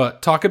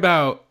 But talk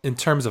about in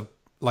terms of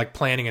like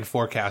planning and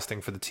forecasting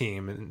for the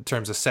team, in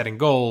terms of setting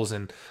goals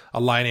and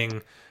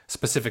aligning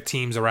specific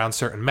teams around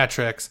certain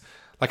metrics.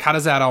 Like how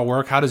does that all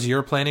work? How does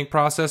your planning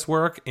process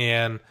work?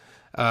 And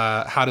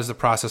how does the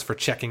process for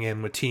checking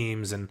in with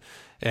teams and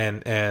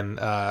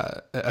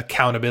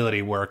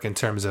accountability work in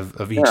terms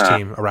of each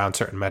team around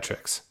certain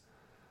metrics?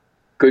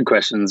 Good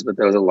questions, but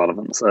there was a lot of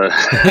them. So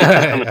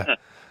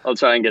I'll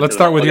try and get Let's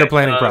start with your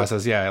planning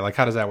process. Yeah. Like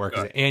how does that work?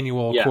 Is it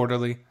annual,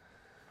 quarterly?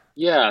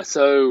 Yeah.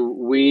 So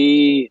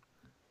we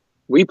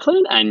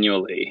plan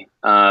annually.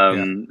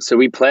 So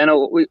we plan,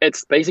 it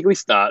basically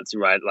starts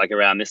right, like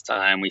around this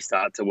time, we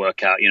start to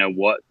work out,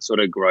 what sort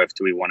of growth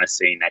do we want to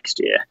see next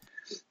year?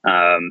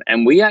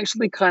 And we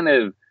actually kind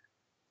of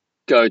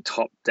go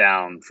top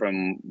down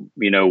from,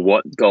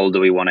 what goal do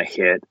we want to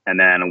hit? And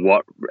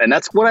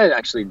that's what I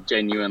actually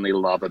genuinely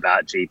love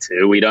about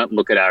G2. We don't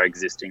look at our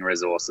existing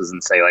resources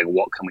and say like,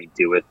 what can we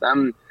do with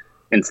them?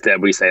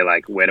 Instead, we say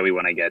like, where do we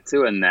want to get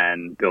to? And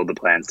then build the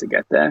plans to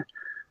get there.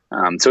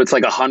 So it's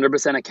like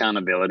 100%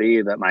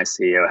 accountability that my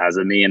CEO has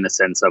of me in the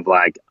sense of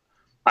like,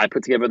 I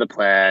put together the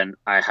plan.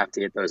 I have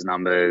to hit those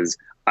numbers.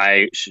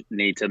 I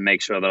need to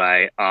make sure that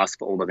I ask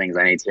for all the things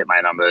I need to hit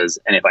my numbers.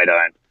 And if I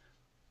don't,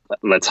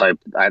 let's hope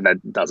that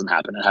doesn't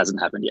happen. It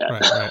hasn't happened yet.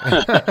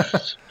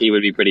 Right. He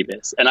would be pretty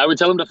pissed. And I would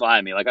tell him to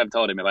fire me. Like I've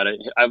told him about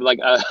it. I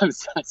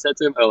said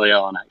to him earlier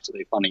on,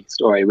 actually, funny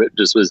story, but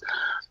just was,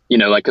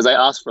 because I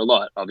asked for a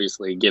lot,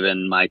 obviously,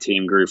 given my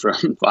team grew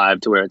from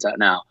 5 to where it's at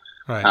now.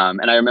 Right.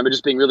 And I remember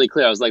just being really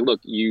clear. I was like, look,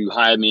 you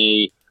hired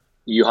me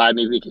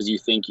because you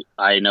think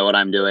I know what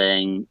I'm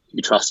doing.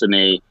 You trust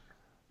me,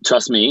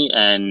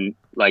 and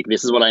like,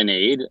 this is what I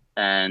need.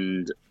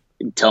 And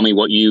tell me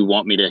what you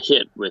want me to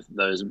hit with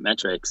those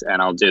metrics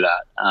and I'll do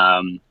that.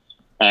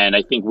 And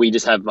I think we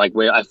just have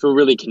I feel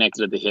really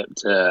connected at the hip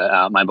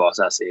to my boss,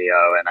 our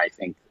CEO. And I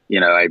think,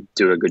 I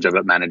do a good job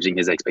at managing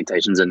his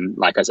expectations. And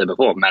like I said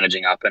before,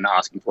 managing up and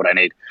asking for what I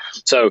need.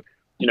 So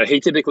he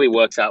typically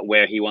works out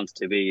where he wants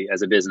to be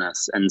as a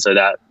business. And so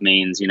that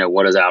means,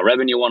 what does our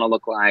revenue want to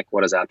look like?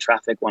 What does our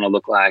traffic want to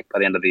look like by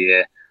the end of the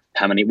year?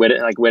 Where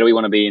do we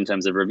want to be in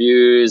terms of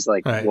reviews?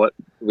 Like Right.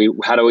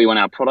 how do we want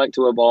our product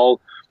to evolve?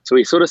 So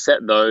we sort of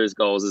set those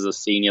goals as a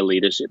senior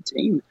leadership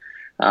team.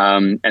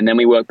 And then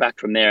we work back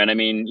from there. And I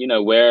mean,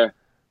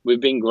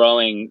 we've been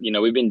growing,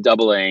 we've been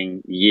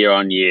doubling year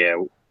on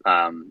year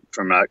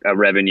from a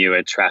revenue,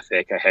 a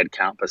traffic, a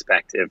headcount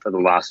perspective for the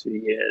last few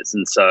years.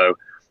 And so,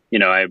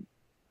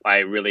 I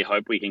really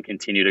hope we can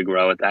continue to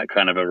grow at that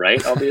kind of a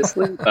rate,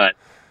 obviously, but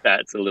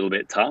that's a little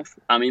bit tough.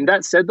 I mean,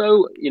 that said,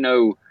 though,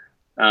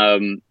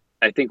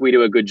 I think we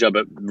do a good job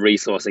at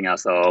resourcing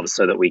ourselves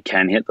so that we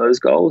can hit those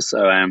goals.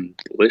 So I'm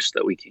bullish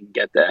that we can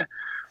get there.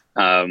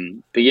 But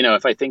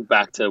if I think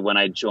back to when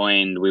I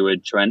joined,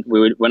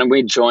 when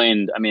we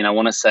joined, I mean, I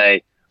want to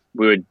say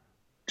we were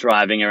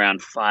driving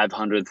around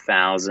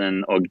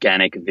 500,000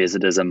 organic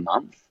visitors a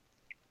month.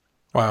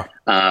 Wow.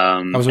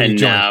 That was when you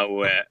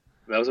joined.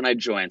 That was when I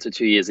joined, so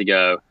 2 years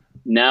ago.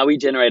 Now we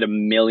generate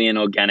 1 million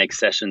organic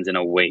sessions in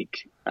a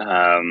week.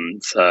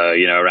 So,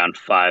 around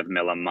 5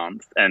 mil a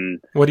month.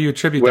 And what do you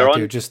attribute that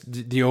to?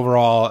 Just the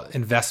overall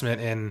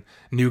investment in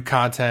new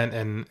content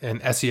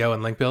and SEO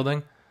and link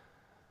building?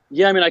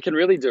 Yeah, I mean, I can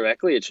really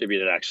directly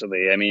attribute it,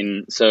 actually. I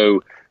mean,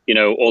 so,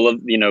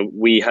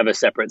 we have a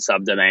separate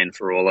subdomain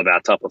for all of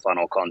our top of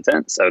funnel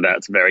content. So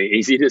that's very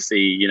easy to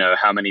see,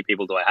 how many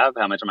people do I have?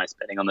 How much am I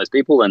spending on those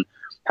people? And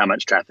how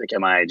much traffic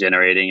am I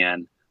generating?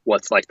 And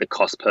what's like the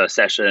cost per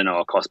session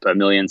or cost per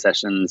million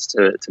sessions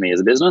to me as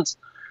a business.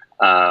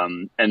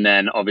 And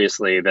then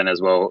obviously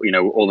as well,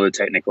 all the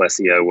technical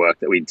SEO work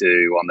that we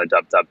do on the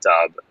Dub,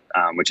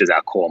 which is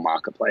our core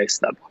marketplace,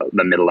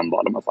 the middle and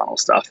bottom of funnel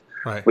stuff.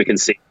 Right. We can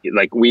see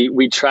like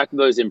we track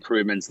those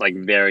improvements like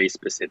very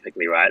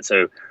specifically, right?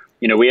 So,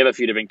 we have a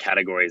few different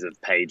categories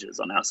of pages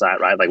on our site,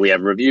 right? Like we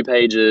have review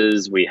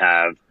pages, we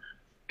have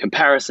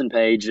comparison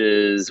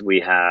pages,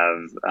 we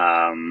have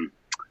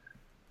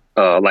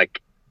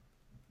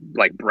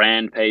like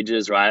brand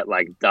pages, right?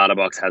 Like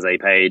Databox has a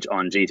page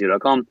on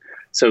g2.com.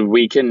 So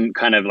we can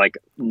kind of like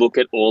look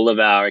at all of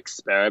our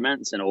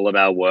experiments and all of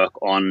our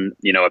work on,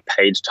 a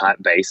page type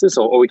basis,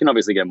 or we can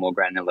obviously get more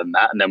granular than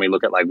that. And then we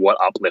look at like what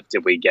uplift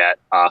did we get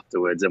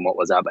afterwards and what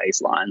was our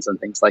baselines and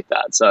things like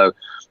that. So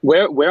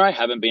where I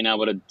haven't been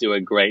able to do a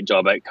great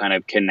job at kind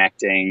of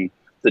connecting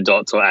the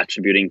dots or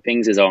attributing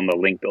things is on the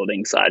link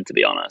building side, to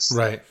be honest.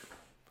 Right.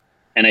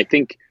 And I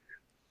think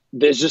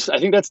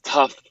that's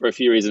tough for a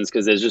few reasons,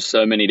 because there's just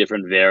so many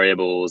different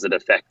variables that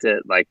affect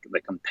it, like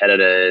the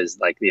competitors,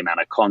 like the amount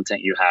of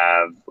content you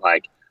have,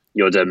 like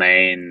your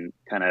domain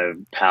kind of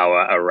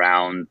power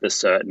around the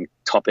certain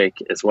topic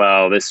as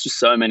well. There's just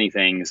so many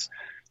things.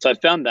 So I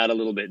found that a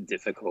little bit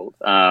difficult.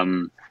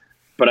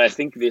 But I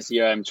think this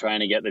year I'm trying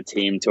to get the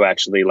team to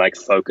actually like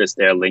focus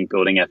their link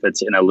building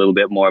efforts in a little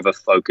bit more of a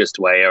focused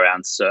way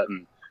around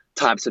certain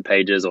types of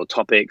pages or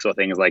topics or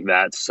things like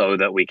that, so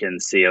that we can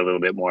see a little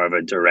bit more of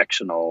a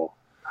directional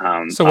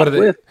so what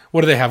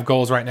do they have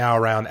goals right now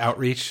around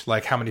outreach,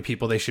 like how many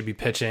people they should be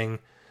pitching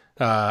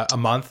a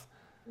month?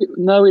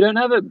 No, we don't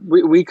have it.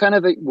 We kind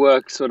of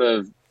work sort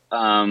of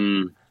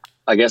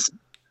I guess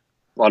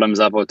bottoms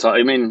up or top.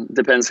 I mean,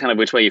 depends kind of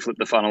which way you flip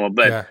the funnel,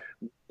 but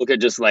look at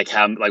just like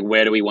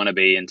where do we want to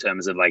be in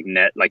terms of like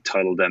net, like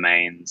total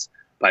domains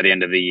by the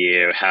end of the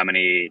year, how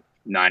many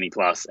 90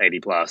 plus, 80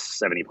 plus,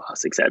 70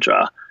 plus,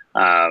 etc.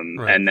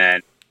 Right. And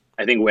then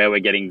I think where we're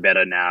getting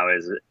better now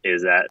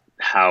is at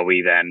how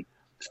we then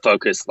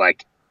focus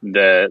like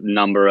the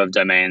number of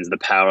domains, the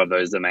power of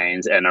those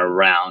domains, and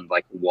around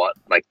like what,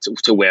 like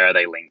to where are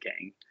they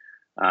linking.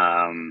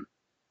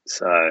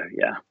 So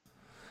yeah.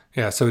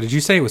 Yeah. So did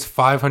you say it was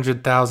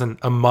 500,000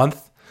 a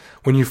month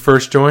when you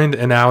first joined,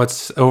 and now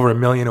it's over 1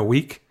 million a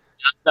week?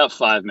 About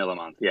 5 mil a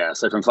month. Yeah.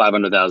 So from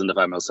 500,000 to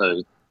 5 mil.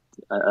 So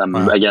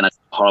again, I'm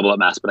horrible at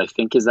maths, but I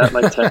think is that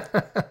like 10?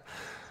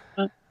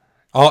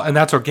 And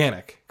that's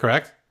organic,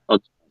 correct?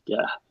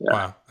 Yeah.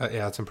 Wow. Yeah,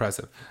 that's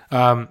impressive.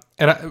 And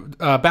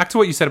back to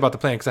what you said about the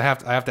plan, because I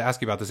have to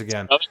ask you about this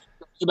again.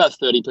 It's about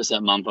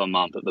 30% month on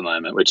month at the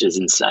moment, which is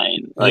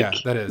insane. Yeah,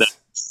 that is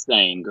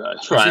insane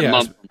growth, right?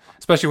 Yeah,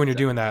 especially when you're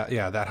doing that.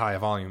 Yeah, that high a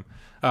volume.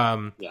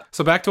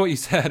 So back to what you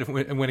said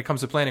when it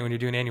comes to planning, when you're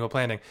doing annual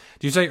planning,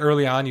 do you say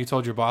early on you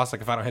told your boss,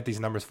 like, if I don't hit these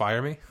numbers,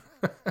 fire me?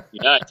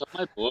 Yeah, I told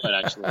my board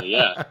actually.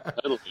 Yeah,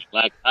 totally.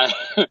 Like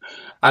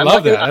I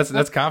love that.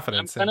 That's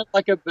confidence. I'm kind of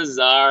like a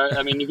bizarre.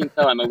 I mean, you can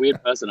tell I'm a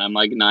weird person. I'm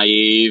like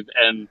naive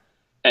and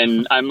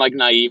I'm like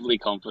naively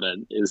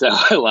confident is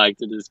how I like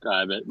to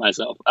describe it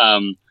myself.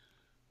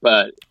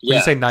 But yeah, would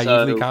you say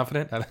naively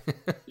confident?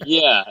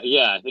 yeah.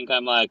 I think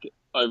I'm like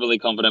overly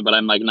confident, but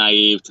I'm like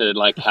naive to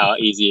like how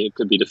easy it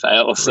could be to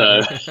fail.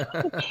 So,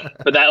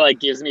 but that like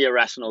gives me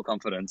irrational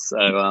confidence.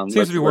 So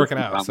seems to be working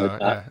out. So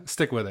yeah,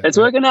 stick with it. It's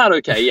working out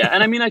okay. Yeah,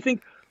 and I mean, I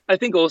think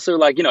also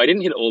like I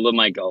didn't hit all of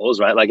my goals,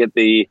 right? Like at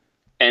the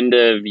end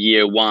of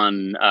year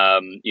one,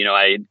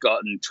 I had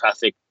gotten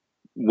traffic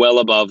well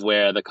above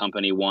where the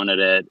company wanted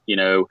it.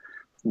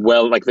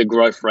 Well, like the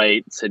growth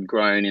rates had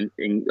grown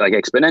in like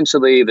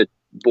exponentially.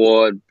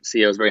 board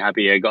CEO was very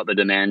happy. I got the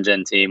demand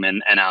gen team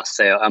and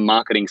our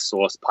marketing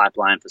source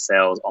pipeline for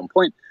sales on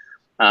point.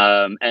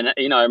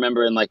 And I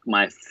remember in like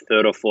my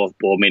third or fourth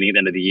board meeting at the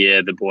end of the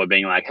year, the board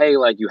being like, "Hey,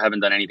 like you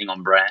haven't done anything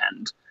on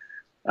brand."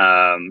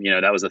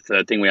 That was the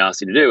third thing we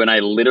asked you to do. And I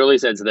literally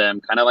said to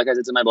them, kind of like I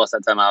said to my boss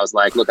that time, I was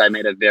like, "Look, I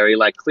made a very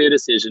like clear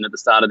decision at the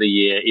start of the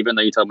year, even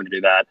though you told me to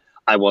do that,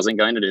 I wasn't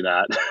going to do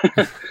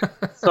that.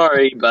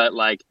 Sorry, but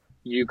like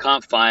you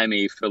can't fire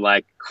me for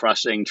like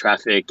crushing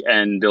traffic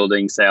and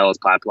building sales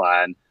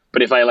pipeline.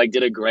 But if I like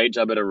did a great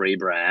job at a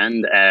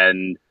rebrand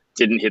and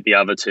didn't hit the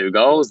other two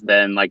goals,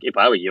 then like if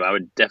I were you, I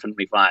would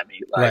definitely fire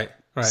me, like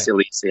right.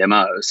 silly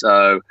CMO."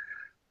 So,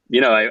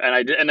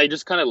 and they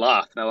just kind of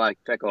laughed. They're like,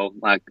 "Feckle,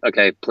 like,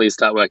 okay, please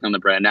start working on the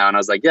brand now." And I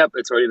was like, "Yep,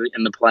 it's already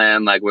in the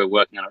plan. Like we're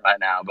working on it right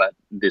now, but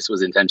this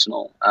was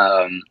intentional."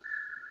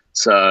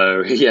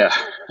 So yeah.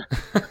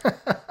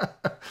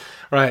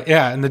 Right.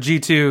 Yeah. And the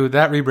G2,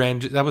 that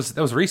rebrand, that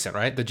was recent,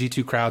 right? The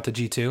G2 crowd to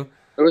G2.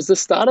 It was the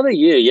start of the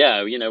year.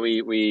 Yeah.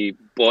 We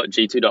bought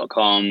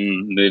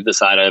G2.com, moved the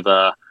site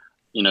over,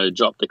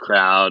 dropped the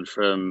crowd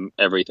from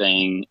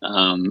everything,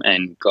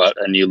 and got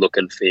a new look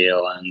and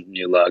feel and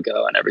new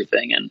logo and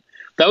everything. And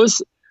that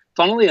was,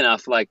 funnily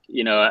enough, like,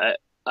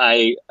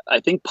 I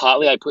think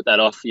partly I put that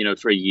off,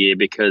 for a year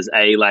because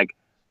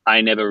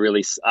I never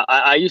really,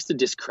 I used to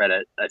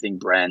discredit, I think,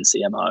 brand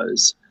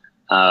CMOs.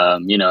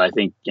 I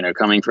think,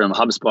 coming from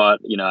HubSpot,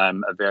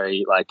 I'm a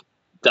very like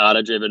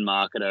data-driven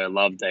marketer,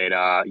 love data,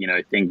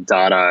 I think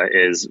data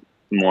is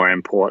more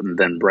important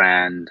than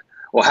brand,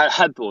 or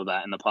had thought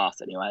that in the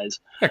past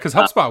anyways. Yeah, because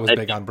HubSpot was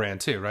big on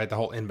brand too, right? The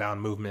whole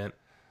inbound movement.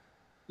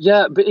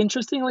 Yeah, but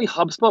interestingly,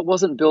 HubSpot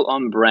wasn't built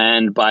on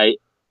brand by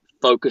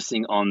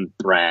focusing on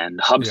brand.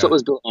 HubSpot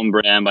was built on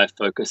brand by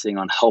focusing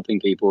on helping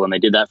people, and they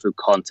did that through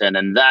content,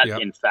 and that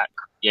in fact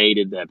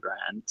created their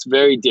brand. It's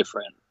very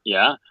different,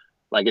 yeah.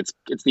 Like it's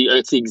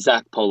the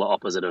exact polar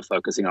opposite of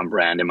focusing on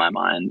brand in my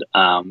mind.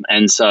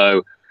 And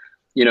so,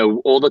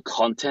 all the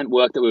content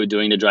work that we were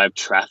doing to drive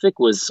traffic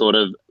was sort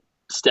of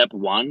step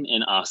one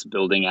in us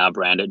building our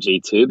brand at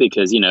G2,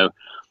 because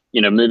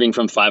moving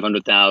from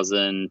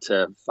 500,000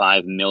 to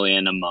 5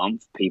 million a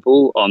month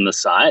people on the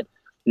site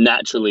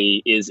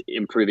naturally is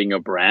improving your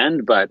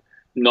brand, but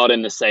not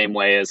in the same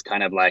way as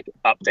kind of like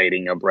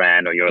updating your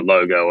brand or your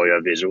logo or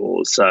your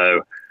visuals.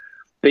 So,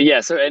 but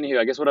yeah, so anywho,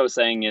 I guess what I was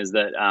saying is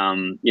that,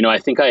 I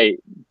think I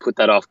put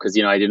that off because,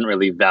 I didn't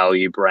really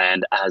value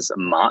brand as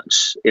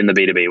much in the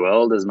B2B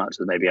world as much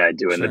as maybe I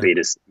do in the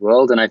B2C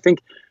world. And I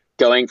think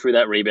going through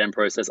that rebrand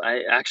process,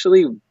 I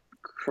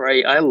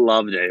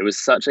loved it. It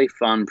was such a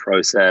fun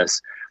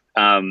process,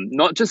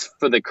 not just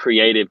for the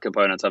creative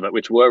components of it,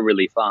 which were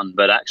really fun,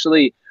 but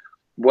actually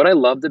what I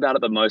loved about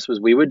it the most was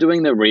we were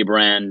doing the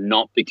rebrand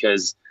not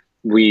because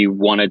we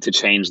wanted to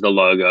change the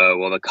logo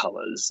or the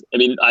colors. I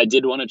mean, I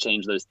did want to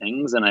change those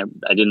things, and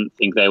I didn't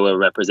think they were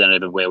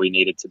representative of where we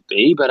needed to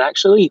be, but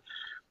actually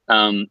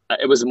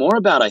it was more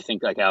about, I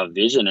think, like our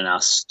vision and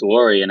our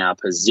story and our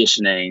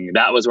positioning.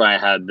 That was where I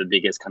had the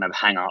biggest kind of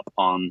hang up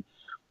on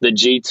the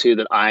G2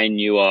 that I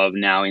knew of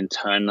now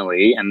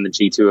internally and the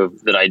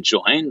G2 that I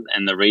joined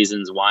and the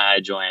reasons why I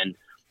joined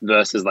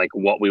versus like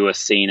what we were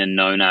seen and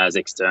known as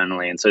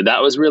externally. And so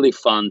that was really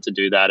fun to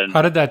do that. And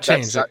how did that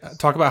change?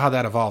 Talk about how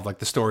that evolved, like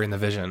the story and the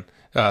vision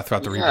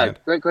throughout the rebrand.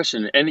 Great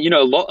question. And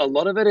a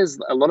lot of it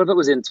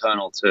was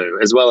internal too,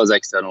 as well as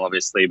external,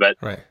 obviously. But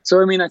so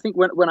I mean, I think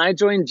when I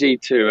joined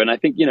G2, and I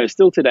think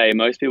still today,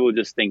 most people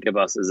just think of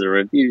us as a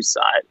review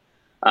site.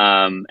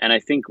 And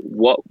I think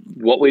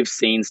what we've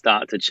seen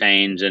start to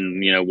change,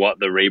 and what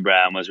the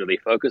rebrand was really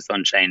focused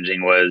on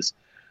changing was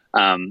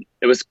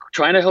it was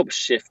trying to help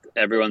shift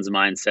everyone's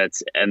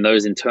mindsets and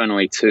those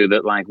internally too,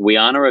 that like we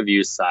aren't a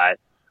review site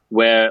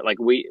where like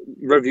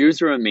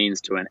reviews are a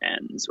means to an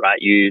end,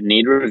 right? You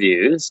need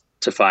reviews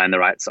to find the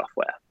right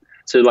software.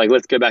 So like,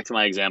 let's go back to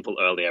my example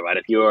earlier, right?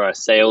 If you're a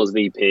sales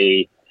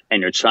VP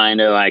and you're trying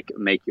to like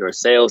make your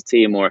sales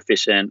team more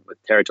efficient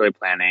with territory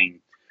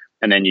planning,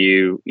 and then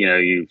you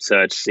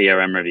search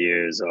CRM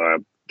reviews or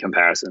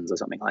comparisons or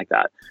something like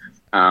that.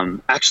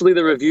 Actually,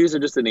 the reviews are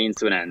just a means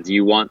to an end.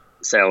 You want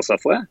sales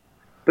software.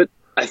 But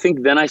I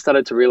think then I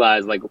started to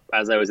realize, like,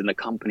 as I was in the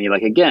company,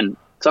 like, again,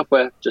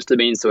 software just a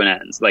means to an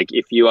end. Like,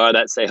 if you are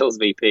that sales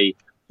VP,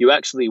 you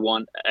actually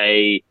want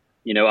a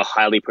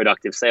highly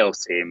productive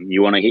sales team.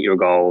 You want to hit your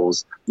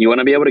goals. You want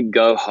to be able to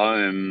go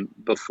home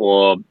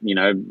before,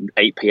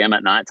 8 p.m.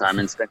 at nighttime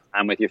and spend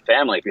time with your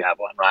family if you have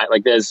one, right?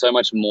 Like, there's so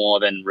much more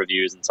than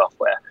reviews and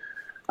software.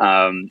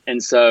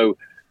 And so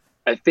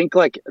I think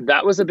like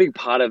that was a big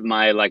part of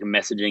my like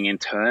messaging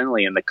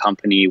internally in the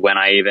company when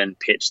I even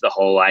pitched the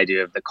whole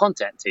idea of the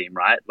content team,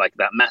 right? Like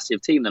that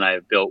massive team that I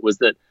have built was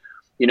that,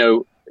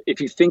 if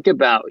you think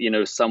about,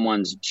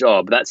 someone's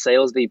job, that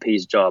sales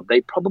VP's job,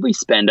 they probably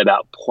spend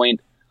about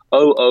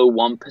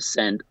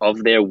 0.001%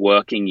 of their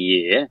working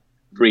year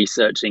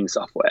researching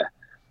software.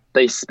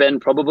 They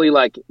spend probably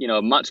like,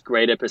 a much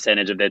greater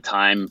percentage of their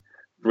time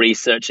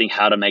researching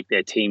how to make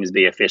their teams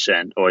be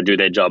efficient or do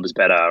their jobs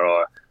better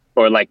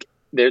or like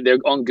they're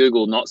on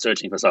Google, not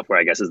searching for software,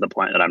 I guess is the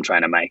point that I'm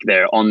trying to make.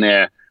 They're on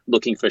there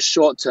looking for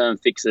short-term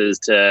fixes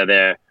to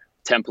their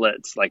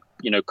templates, like,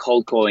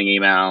 cold calling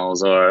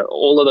emails or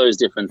all of those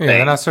different things. Yeah,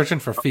 they're not searching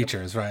for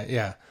features, right?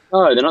 Yeah.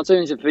 No, they're not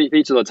searching for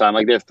features all the time.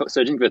 Like, they're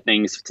searching for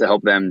things to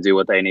help them do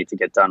what they need to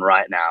get done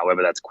right now,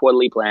 whether that's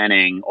quarterly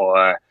planning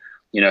or,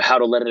 how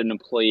to let an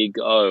employee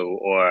go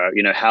or,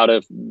 how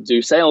to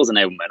do sales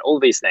enablement, all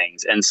these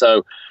things. And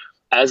so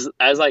as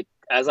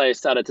I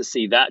started to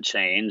see that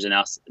change and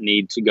us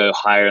need to go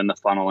higher in the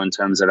funnel in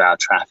terms of our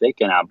traffic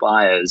and our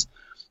buyers,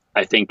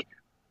 I think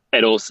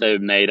it also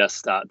made us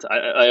start to,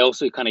 I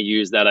also kind of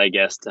used that, I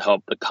guess, to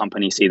help the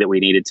company see that we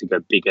needed to go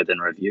bigger than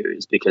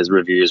reviews, because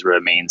reviews were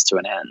a means to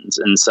an end.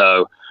 And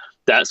so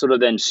that sort of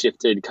then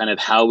shifted kind of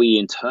how we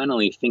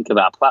internally think of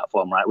our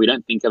platform, right? We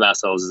don't think of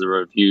ourselves as a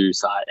review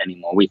site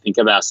anymore. We think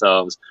of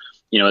ourselves,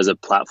 as a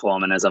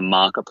platform and as a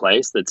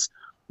marketplace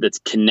that's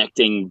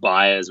connecting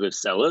buyers with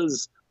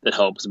sellers, that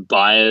helps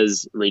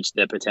buyers reach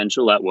their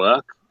potential at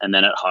work and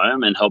then at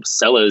home, and helps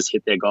sellers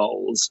hit their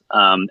goals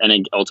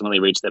and ultimately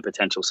reach their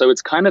potential. So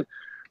it's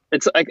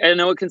like, I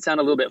know it can sound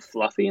a little bit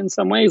fluffy in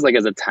some ways, like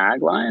as a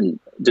tagline,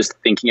 just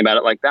thinking about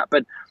it like that,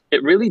 but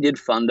it really did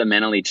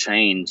fundamentally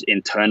change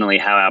internally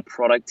how our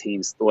product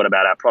teams thought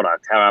about our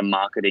product, how our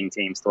marketing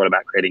teams thought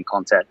about creating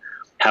content,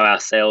 how our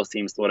sales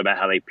teams thought about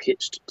how they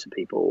pitched to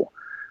people.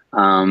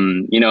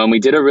 And we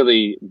did a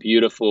really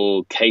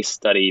beautiful case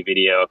study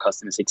video, a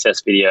customer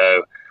success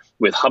video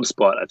with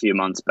HubSpot a few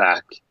months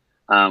back,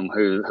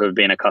 who have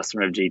been a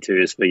customer of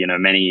G2's for,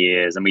 many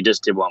years. And we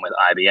just did one with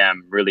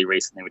IBM really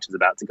recently, which is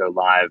about to go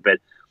live, but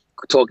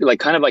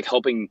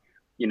helping,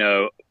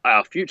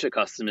 our future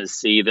customers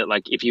see that,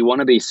 like, if you want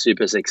to be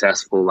super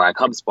successful, like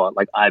HubSpot,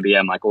 like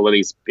IBM, like all of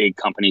these big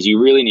companies, you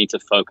really need to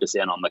focus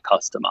in on the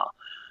customer.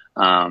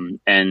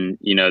 And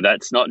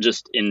that's not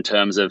just in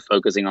terms of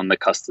focusing on the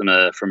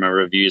customer from a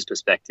reviews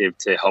perspective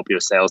to help your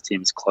sales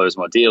teams close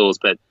more deals,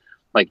 but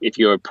like, if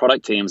your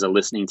product teams are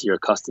listening to your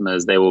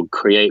customers, they will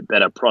create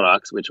better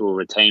products, which will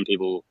retain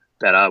people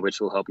better,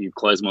 which will help you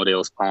close more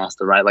deals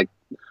faster, right? Like,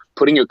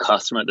 putting your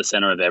customer at the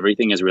center of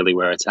everything is really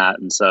where it's at.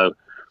 And so,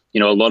 a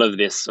lot of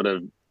this sort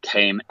of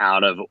came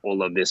out of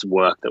all of this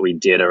work that we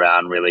did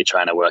around really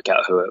trying to work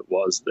out who it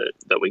was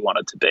that we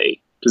wanted to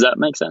be. Does that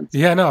make sense?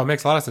 Yeah, no, it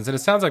makes a lot of sense. And it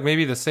sounds like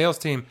maybe the sales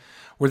team,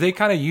 were they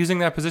kind of using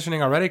that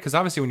positioning already? Because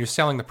obviously when you're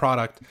selling the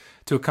product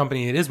to a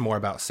company, it is more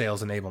about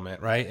sales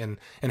enablement, right? And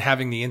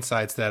having the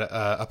insights that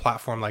a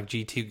platform like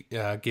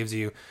G2 gives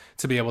you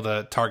to be able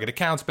to target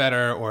accounts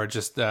better, or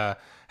just have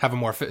a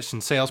more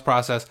efficient sales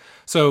process.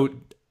 So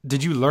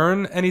did you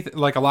learn anything,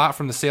 like, a lot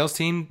from the sales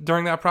team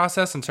during that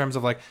process in terms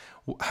of, like,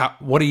 how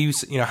are you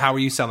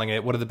selling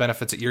it? What are the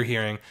benefits that you're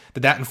hearing?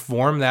 Did that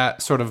inform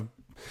that sort of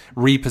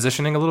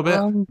repositioning a little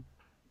bit?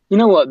 You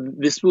know what?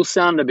 This will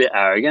sound a bit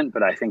arrogant,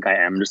 but I think I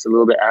am just a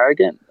little bit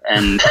arrogant.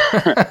 And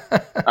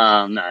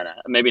no,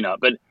 maybe not.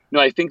 But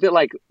no, I think that,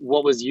 like,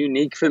 what was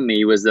unique for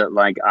me was that,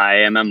 like,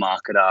 I am a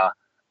marketer,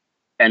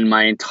 and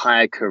my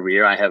entire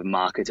career I have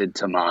marketed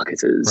to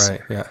marketers.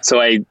 Right. Yeah.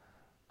 So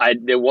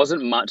there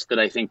wasn't much that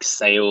I think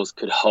sales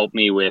could help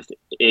me with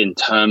in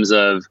terms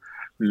of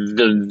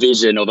the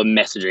vision or the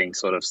messaging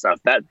sort of stuff.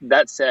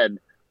 That said,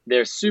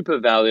 they're super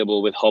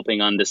valuable with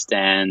helping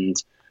understand,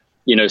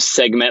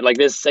 segment, like,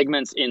 there's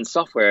segments in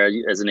software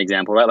as an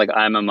example, right? Like,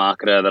 I'm a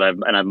marketer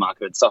I've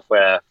marketed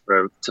software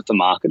for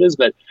marketers,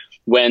 but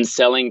when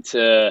selling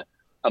to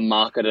a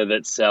marketer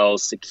that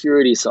sells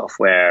security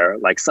software,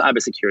 like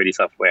cybersecurity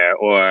software,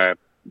 or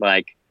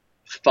like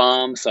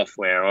farm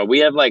software, or we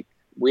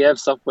have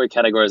software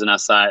categories on our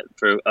site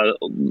for a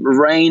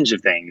range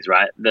of things,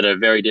 right, that are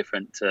very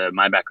different to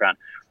my background.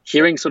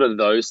 Hearing sort of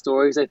those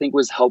stories, I think,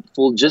 was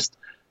helpful, just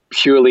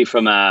purely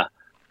from a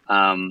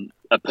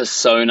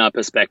persona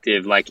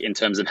perspective, like, in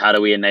terms of how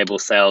do we enable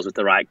sales with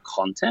the right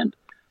content.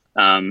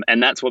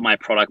 And that's what my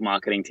product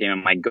marketing team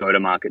and my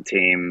go-to-market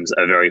teams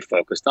are very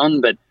focused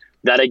on. But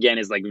that, again,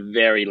 is like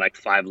very, like,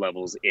 5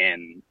 levels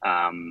in,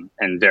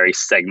 and very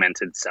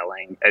segmented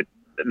selling. At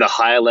the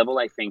higher level,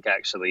 I think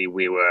actually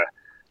we were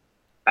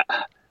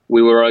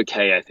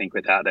okay, I think,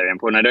 without their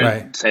input. And I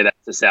don't say that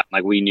to sound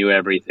like we knew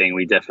everything.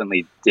 We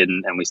definitely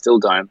didn't, and we still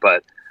don't.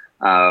 But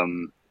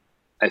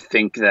I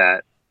think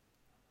that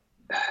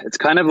it's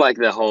kind of like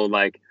the whole,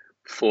 like,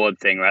 Ford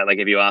thing, right? Like,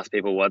 if you ask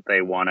people what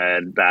they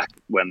wanted back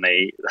when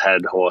they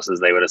had horses,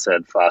 they would have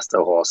said faster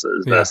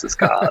horses versus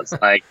cars.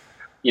 Like,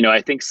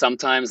 I think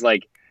sometimes,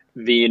 like,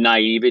 the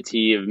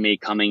naivety of me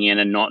coming in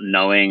and not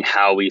knowing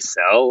how we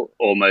sell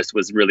almost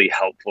was really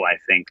helpful, I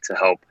think, to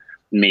help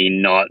me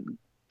not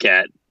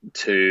get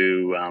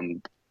too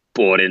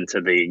bought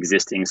into the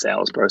existing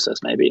sales process,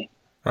 maybe.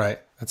 Right.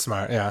 That's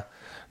smart. Yeah,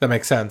 that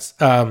makes sense.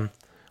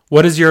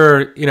 What is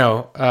your,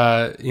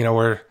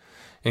 we're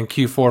in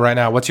Q4 right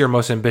now. What's your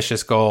most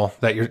ambitious goal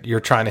that you're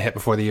trying to hit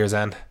before the year's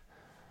end?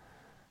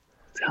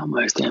 It's our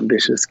most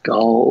ambitious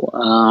goal.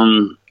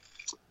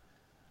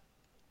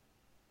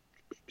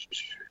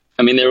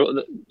 I mean,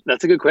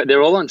 that's a good question.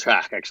 They're all on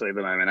track actually at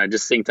the moment. I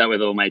just synced up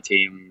with all my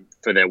team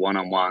for their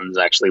one-on-ones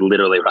actually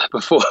literally right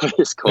before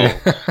this call.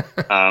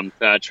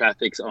 Our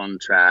traffic's on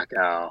track.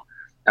 Our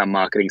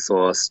marketing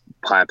source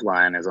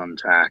pipeline is on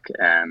track,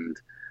 and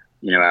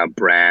our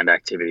brand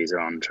activities are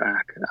on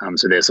track.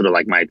 So they're sort of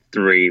like my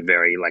three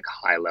very like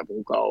high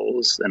level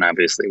goals, and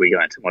obviously we go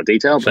into more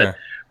detail. Sure.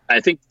 But I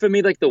think for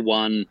me, like the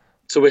one.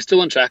 So we're still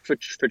on track for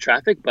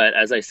traffic, but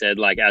as I said,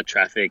 like our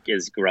traffic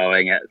is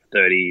growing at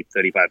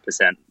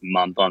 35%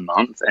 month on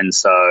month. And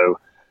so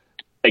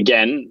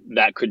again,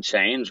 that could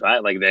change,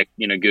 right? Like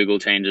Google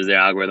changes their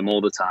algorithm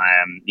all the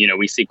time.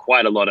 We see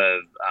quite a lot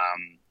of,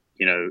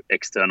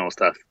 external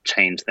stuff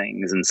change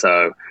things. And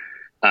so,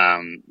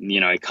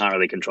 I can't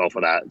really control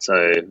for that.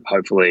 So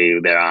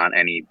hopefully there aren't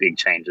any big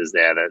changes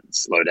there that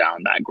slow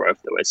down that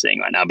growth that we're seeing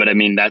right now. But I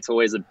mean, that's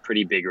always a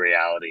pretty big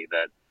reality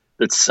that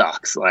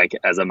sucks, like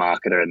as a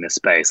marketer in this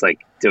space,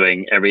 like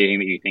doing everything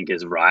that you think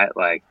is right.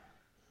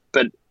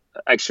 But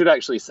I should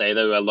actually say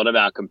though, a lot of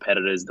our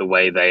competitors, the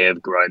way they have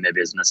grown their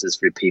businesses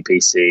through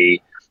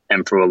PPC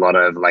and through a lot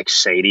of like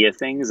shadier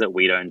things that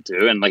we don't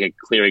do. And like a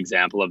clear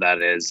example of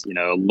that is,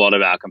 a lot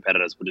of our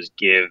competitors will just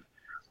give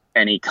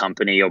any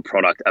company or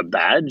product a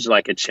badge,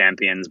 like a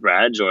champions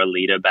badge or a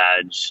leader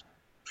badge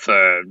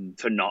for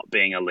not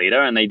being a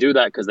leader, and they do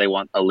that because they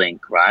want a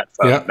link, right,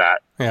 from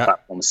that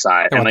platform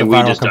site, and like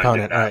we just don't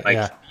do that.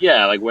 Right? They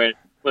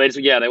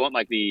want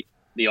like the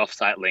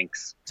offsite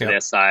links to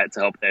their site to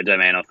help their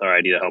domain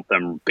authority, to help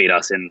them beat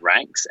us in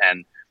ranks,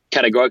 and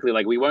categorically,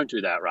 like we won't do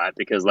that, right?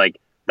 Because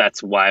like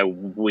that's why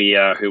we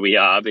are who we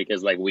are,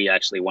 because like we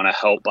actually want to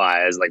help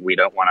buyers, like we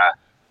don't want to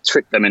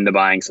trick them into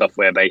buying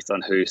software based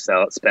on who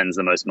spends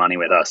the most money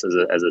with us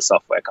as a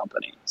software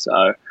company.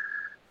 So.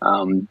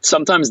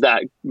 Sometimes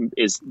that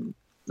is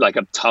like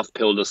a tough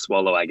pill to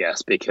swallow, I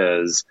guess,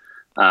 because,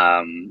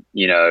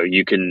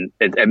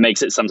 it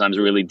makes it sometimes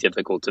really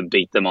difficult to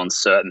beat them on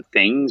certain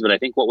things. But I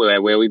think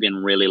where we've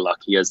been really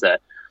lucky is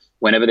that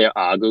whenever there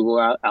are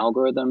Google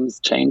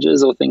algorithms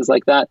changes or things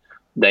like that,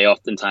 they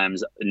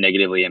oftentimes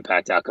negatively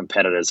impact our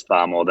competitors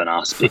far more than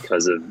us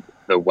because of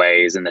the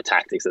ways and the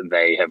tactics that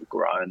they have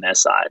grown their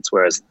sites,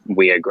 whereas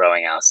we are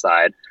growing our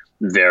site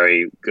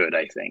very good,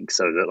 I think,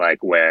 so that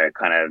like we're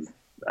kind of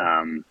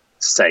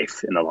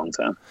safe in the long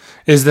term.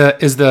 Is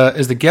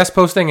the guest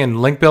posting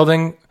and link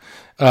building,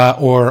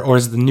 or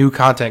is the new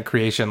content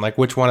creation, like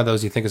which one of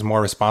those you think is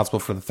more responsible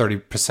for the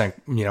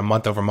 30%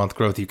 month over month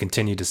growth you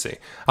continue to see?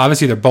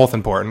 Obviously, they're both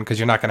important because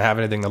you're not going to have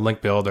anything to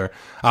link build or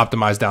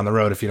optimize down the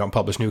road if you don't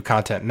publish new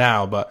content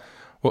now. But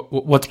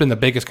what's been the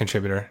biggest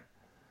contributor?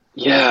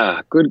 Yeah,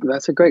 good.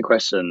 That's a great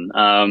question.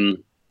 You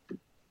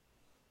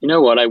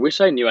know what? I wish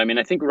I knew. I mean,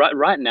 I think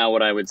right now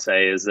what I would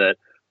say is that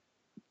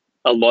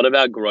a lot of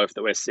our growth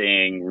that we're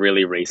seeing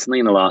really recently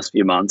in the last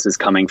few months is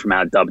coming from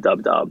our dub.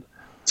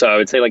 So I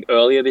would say like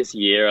earlier this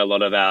year, a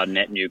lot of our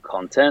net new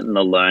content and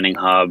the Learning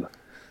Hub.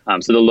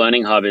 So the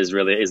Learning Hub is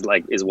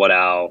what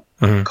our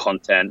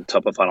content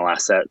top of funnel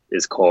asset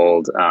is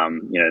called.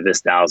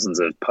 There's thousands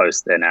of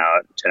posts there now.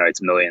 It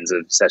generates millions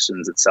of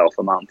sessions itself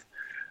a month.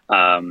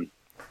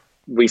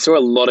 We saw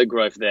a lot of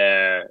growth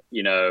there,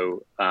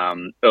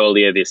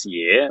 earlier this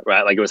year,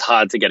 right? Like it was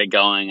hard to get it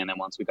going. And then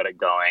once we got it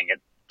going, it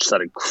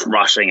started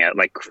crushing it,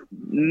 like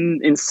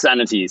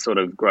insanity sort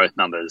of growth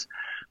numbers.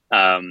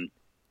 And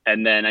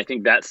then I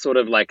think that sort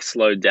of like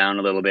slowed down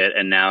a little bit,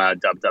 and now our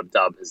dub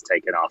has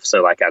taken off.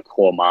 So like our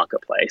core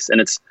marketplace, and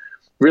it's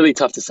really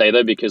tough to say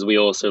though, because we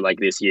also like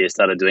this year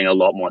started doing a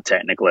lot more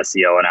technical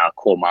SEO on our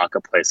core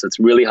marketplace. So it's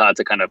really hard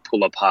to kind of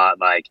pull apart,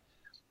 like,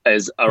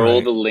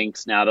 all the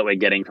links now that we're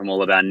getting from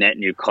all of our net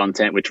new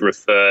content, which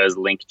refers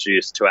link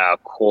juice to our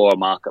core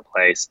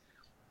marketplace,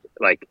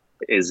 like,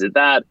 is it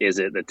that? Is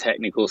it the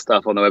technical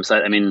stuff on the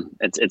website? I mean,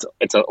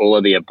 it's all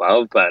of the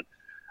above, but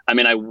I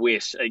mean, I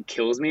wish. It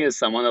kills me as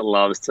someone that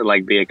loves to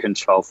like be a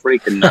control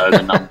freak and know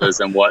the numbers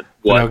and what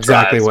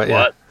exactly drives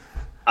what.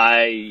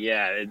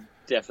 It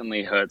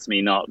definitely hurts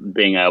me not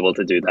being able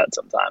to do that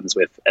sometimes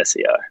with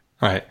SEO.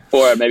 Right.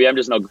 Or maybe I'm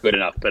just not good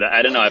enough, but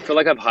I don't know. I feel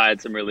like I've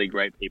hired some really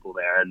great people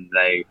there, and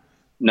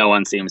no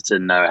one seems to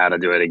know how to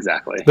do it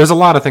exactly. There's a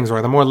lot of things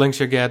where the more links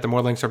you get, the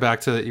more links are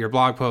back to your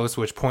blog posts,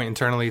 which point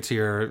internally to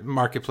your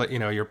marketplace,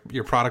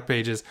 your product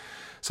pages.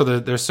 So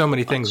there's so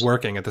many things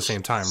working at the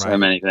same time, right? So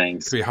many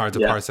things. It's pretty hard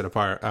to parse it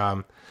apart.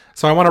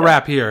 So I want to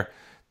wrap here.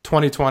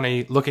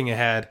 2020, looking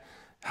ahead,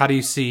 how do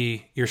you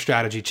see your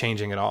strategy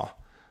changing at all?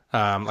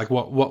 Like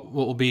what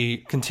will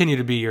continue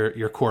to be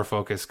your core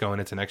focus going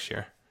into next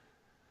year?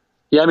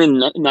 Yeah, I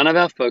mean, none of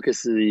our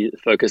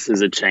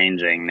focuses are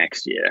changing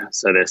next year.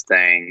 So they're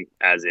staying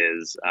as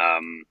is.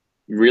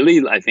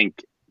 Really, I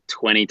think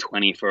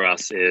 2020 for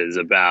us is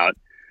about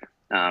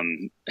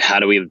how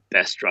do we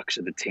best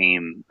structure the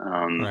team.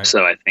 Right.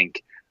 So I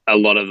think a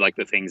lot of like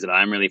the things that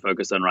I'm really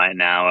focused on right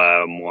now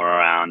are more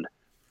around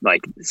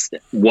like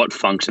what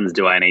functions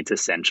do I need to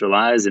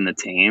centralize in the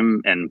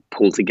team and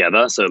pull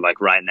together. So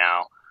like right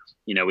now,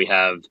 we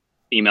have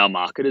email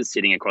marketers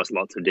sitting across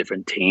lots of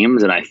different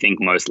teams. And I think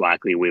most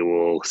likely we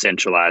will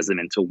centralize them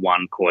into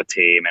one core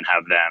team and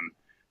have them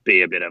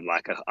be a bit of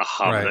like a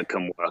hub Right. that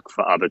can work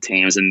for other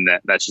teams. And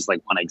that's just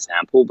like one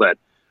example, but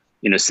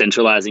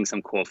centralizing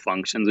some core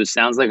functions, which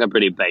sounds like a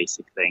pretty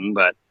basic thing,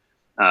 but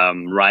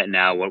right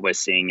now what we're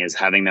seeing is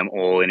having them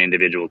all in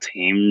individual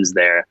teams.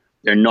 They're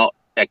not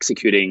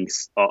executing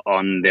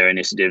on their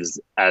initiatives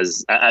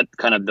as at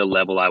kind of the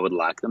level I would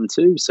like them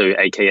to. So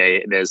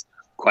AKA there's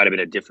quite a bit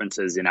of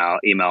differences in our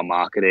email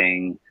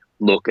marketing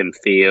look and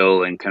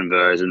feel and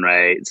conversion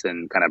rates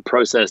and kind of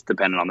process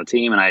depending on the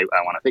team. And I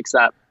want to fix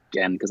that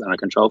again because I'm a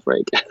control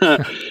freak.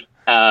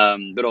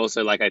 But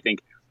also like, I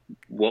think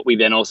what we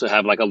then also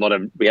have like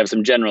we have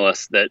some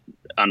generalists that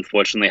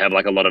unfortunately have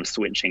like a lot of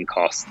switching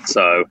costs.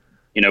 So,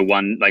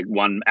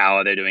 1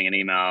 hour they're doing an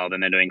email, then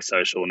they're doing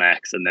social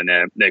next, and then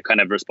they're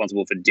kind of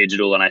responsible for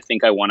digital. And I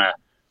think I want to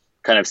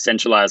kind of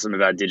centralize some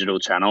of our digital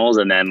channels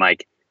and then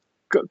like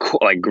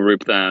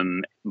group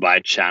them by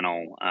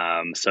channel,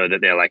 so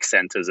that they're like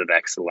centers of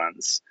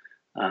excellence.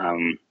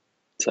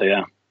 So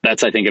yeah,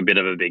 that's, I think, a bit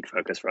of a big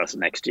focus for us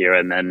next year.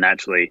 And then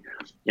naturally,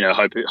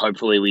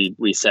 hopefully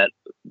we set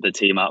the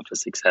team up for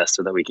success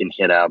so that we can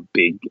hit our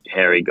big,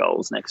 hairy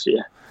goals next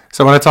year.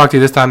 So when I talk to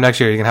you this time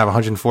next year, you're going to have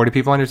 140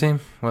 people on your team?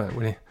 What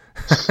do you...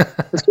 That's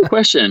a good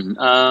question.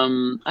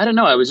 I don't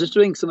know. I was just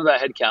doing some of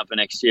that headcount for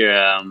next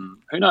year.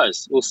 Who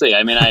knows? We'll see.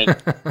 I mean,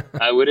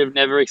 I would have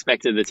never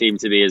expected the team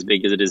to be as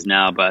big as it is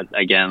now. But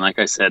again, like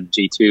I said,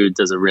 G2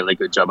 does a really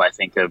good job, I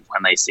think, of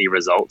when they see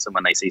results and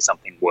when they see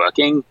something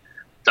working,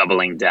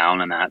 doubling down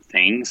on that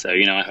thing. So,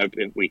 I hope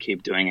if we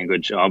keep doing a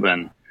good job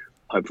and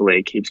hopefully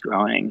it keeps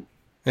growing.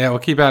 Yeah, well,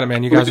 keep at it,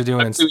 man. You guys are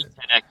doing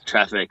 10x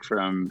traffic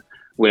from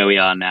where we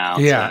are now.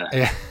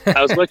 Yeah.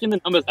 I was working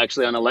the numbers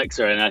actually on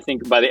Alexa, and I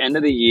think by the end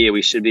of the year,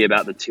 we should be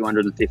about the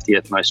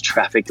 250th most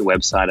trafficked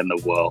website in the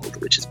world,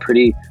 which is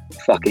pretty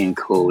fucking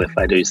cool if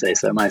I do say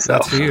so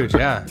myself. That's huge.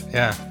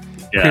 Yeah.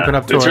 Creeping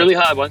up to it's really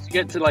hard. Once you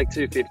get to like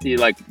 250,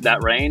 like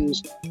that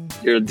range,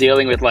 you're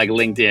dealing with like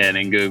LinkedIn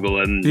and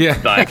Google and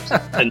like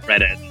and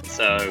Reddit.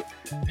 So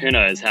who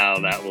knows how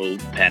that will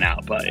pan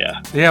out, but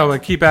yeah. Yeah, well,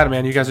 keep at it,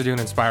 man. You guys are doing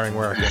inspiring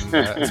work and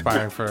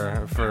inspiring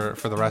for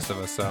the rest of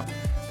us. So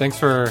thanks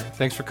for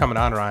coming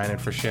on, Ryan,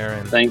 and for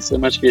sharing. Thanks so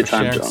much for your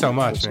time, John. So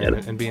much, man,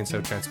 and being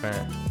so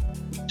transparent.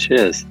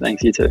 Cheers.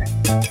 Thanks, you too.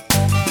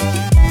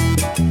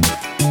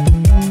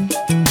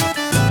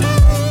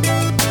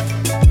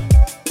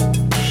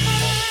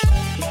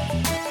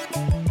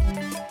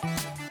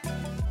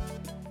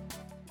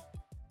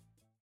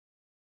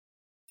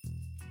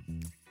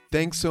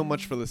 Thanks so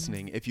much for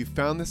listening. If you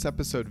found this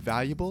episode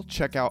valuable,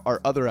 check out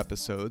our other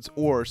episodes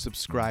or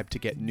subscribe to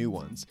get new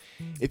ones.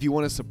 If you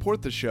want to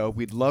support the show,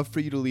 we'd love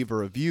for you to leave a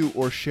review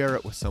or share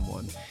it with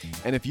someone.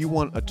 And if you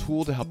want a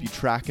tool to help you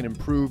track and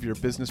improve your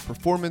business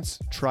performance,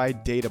 try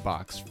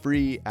Databox,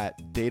 free at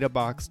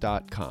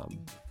databox.com.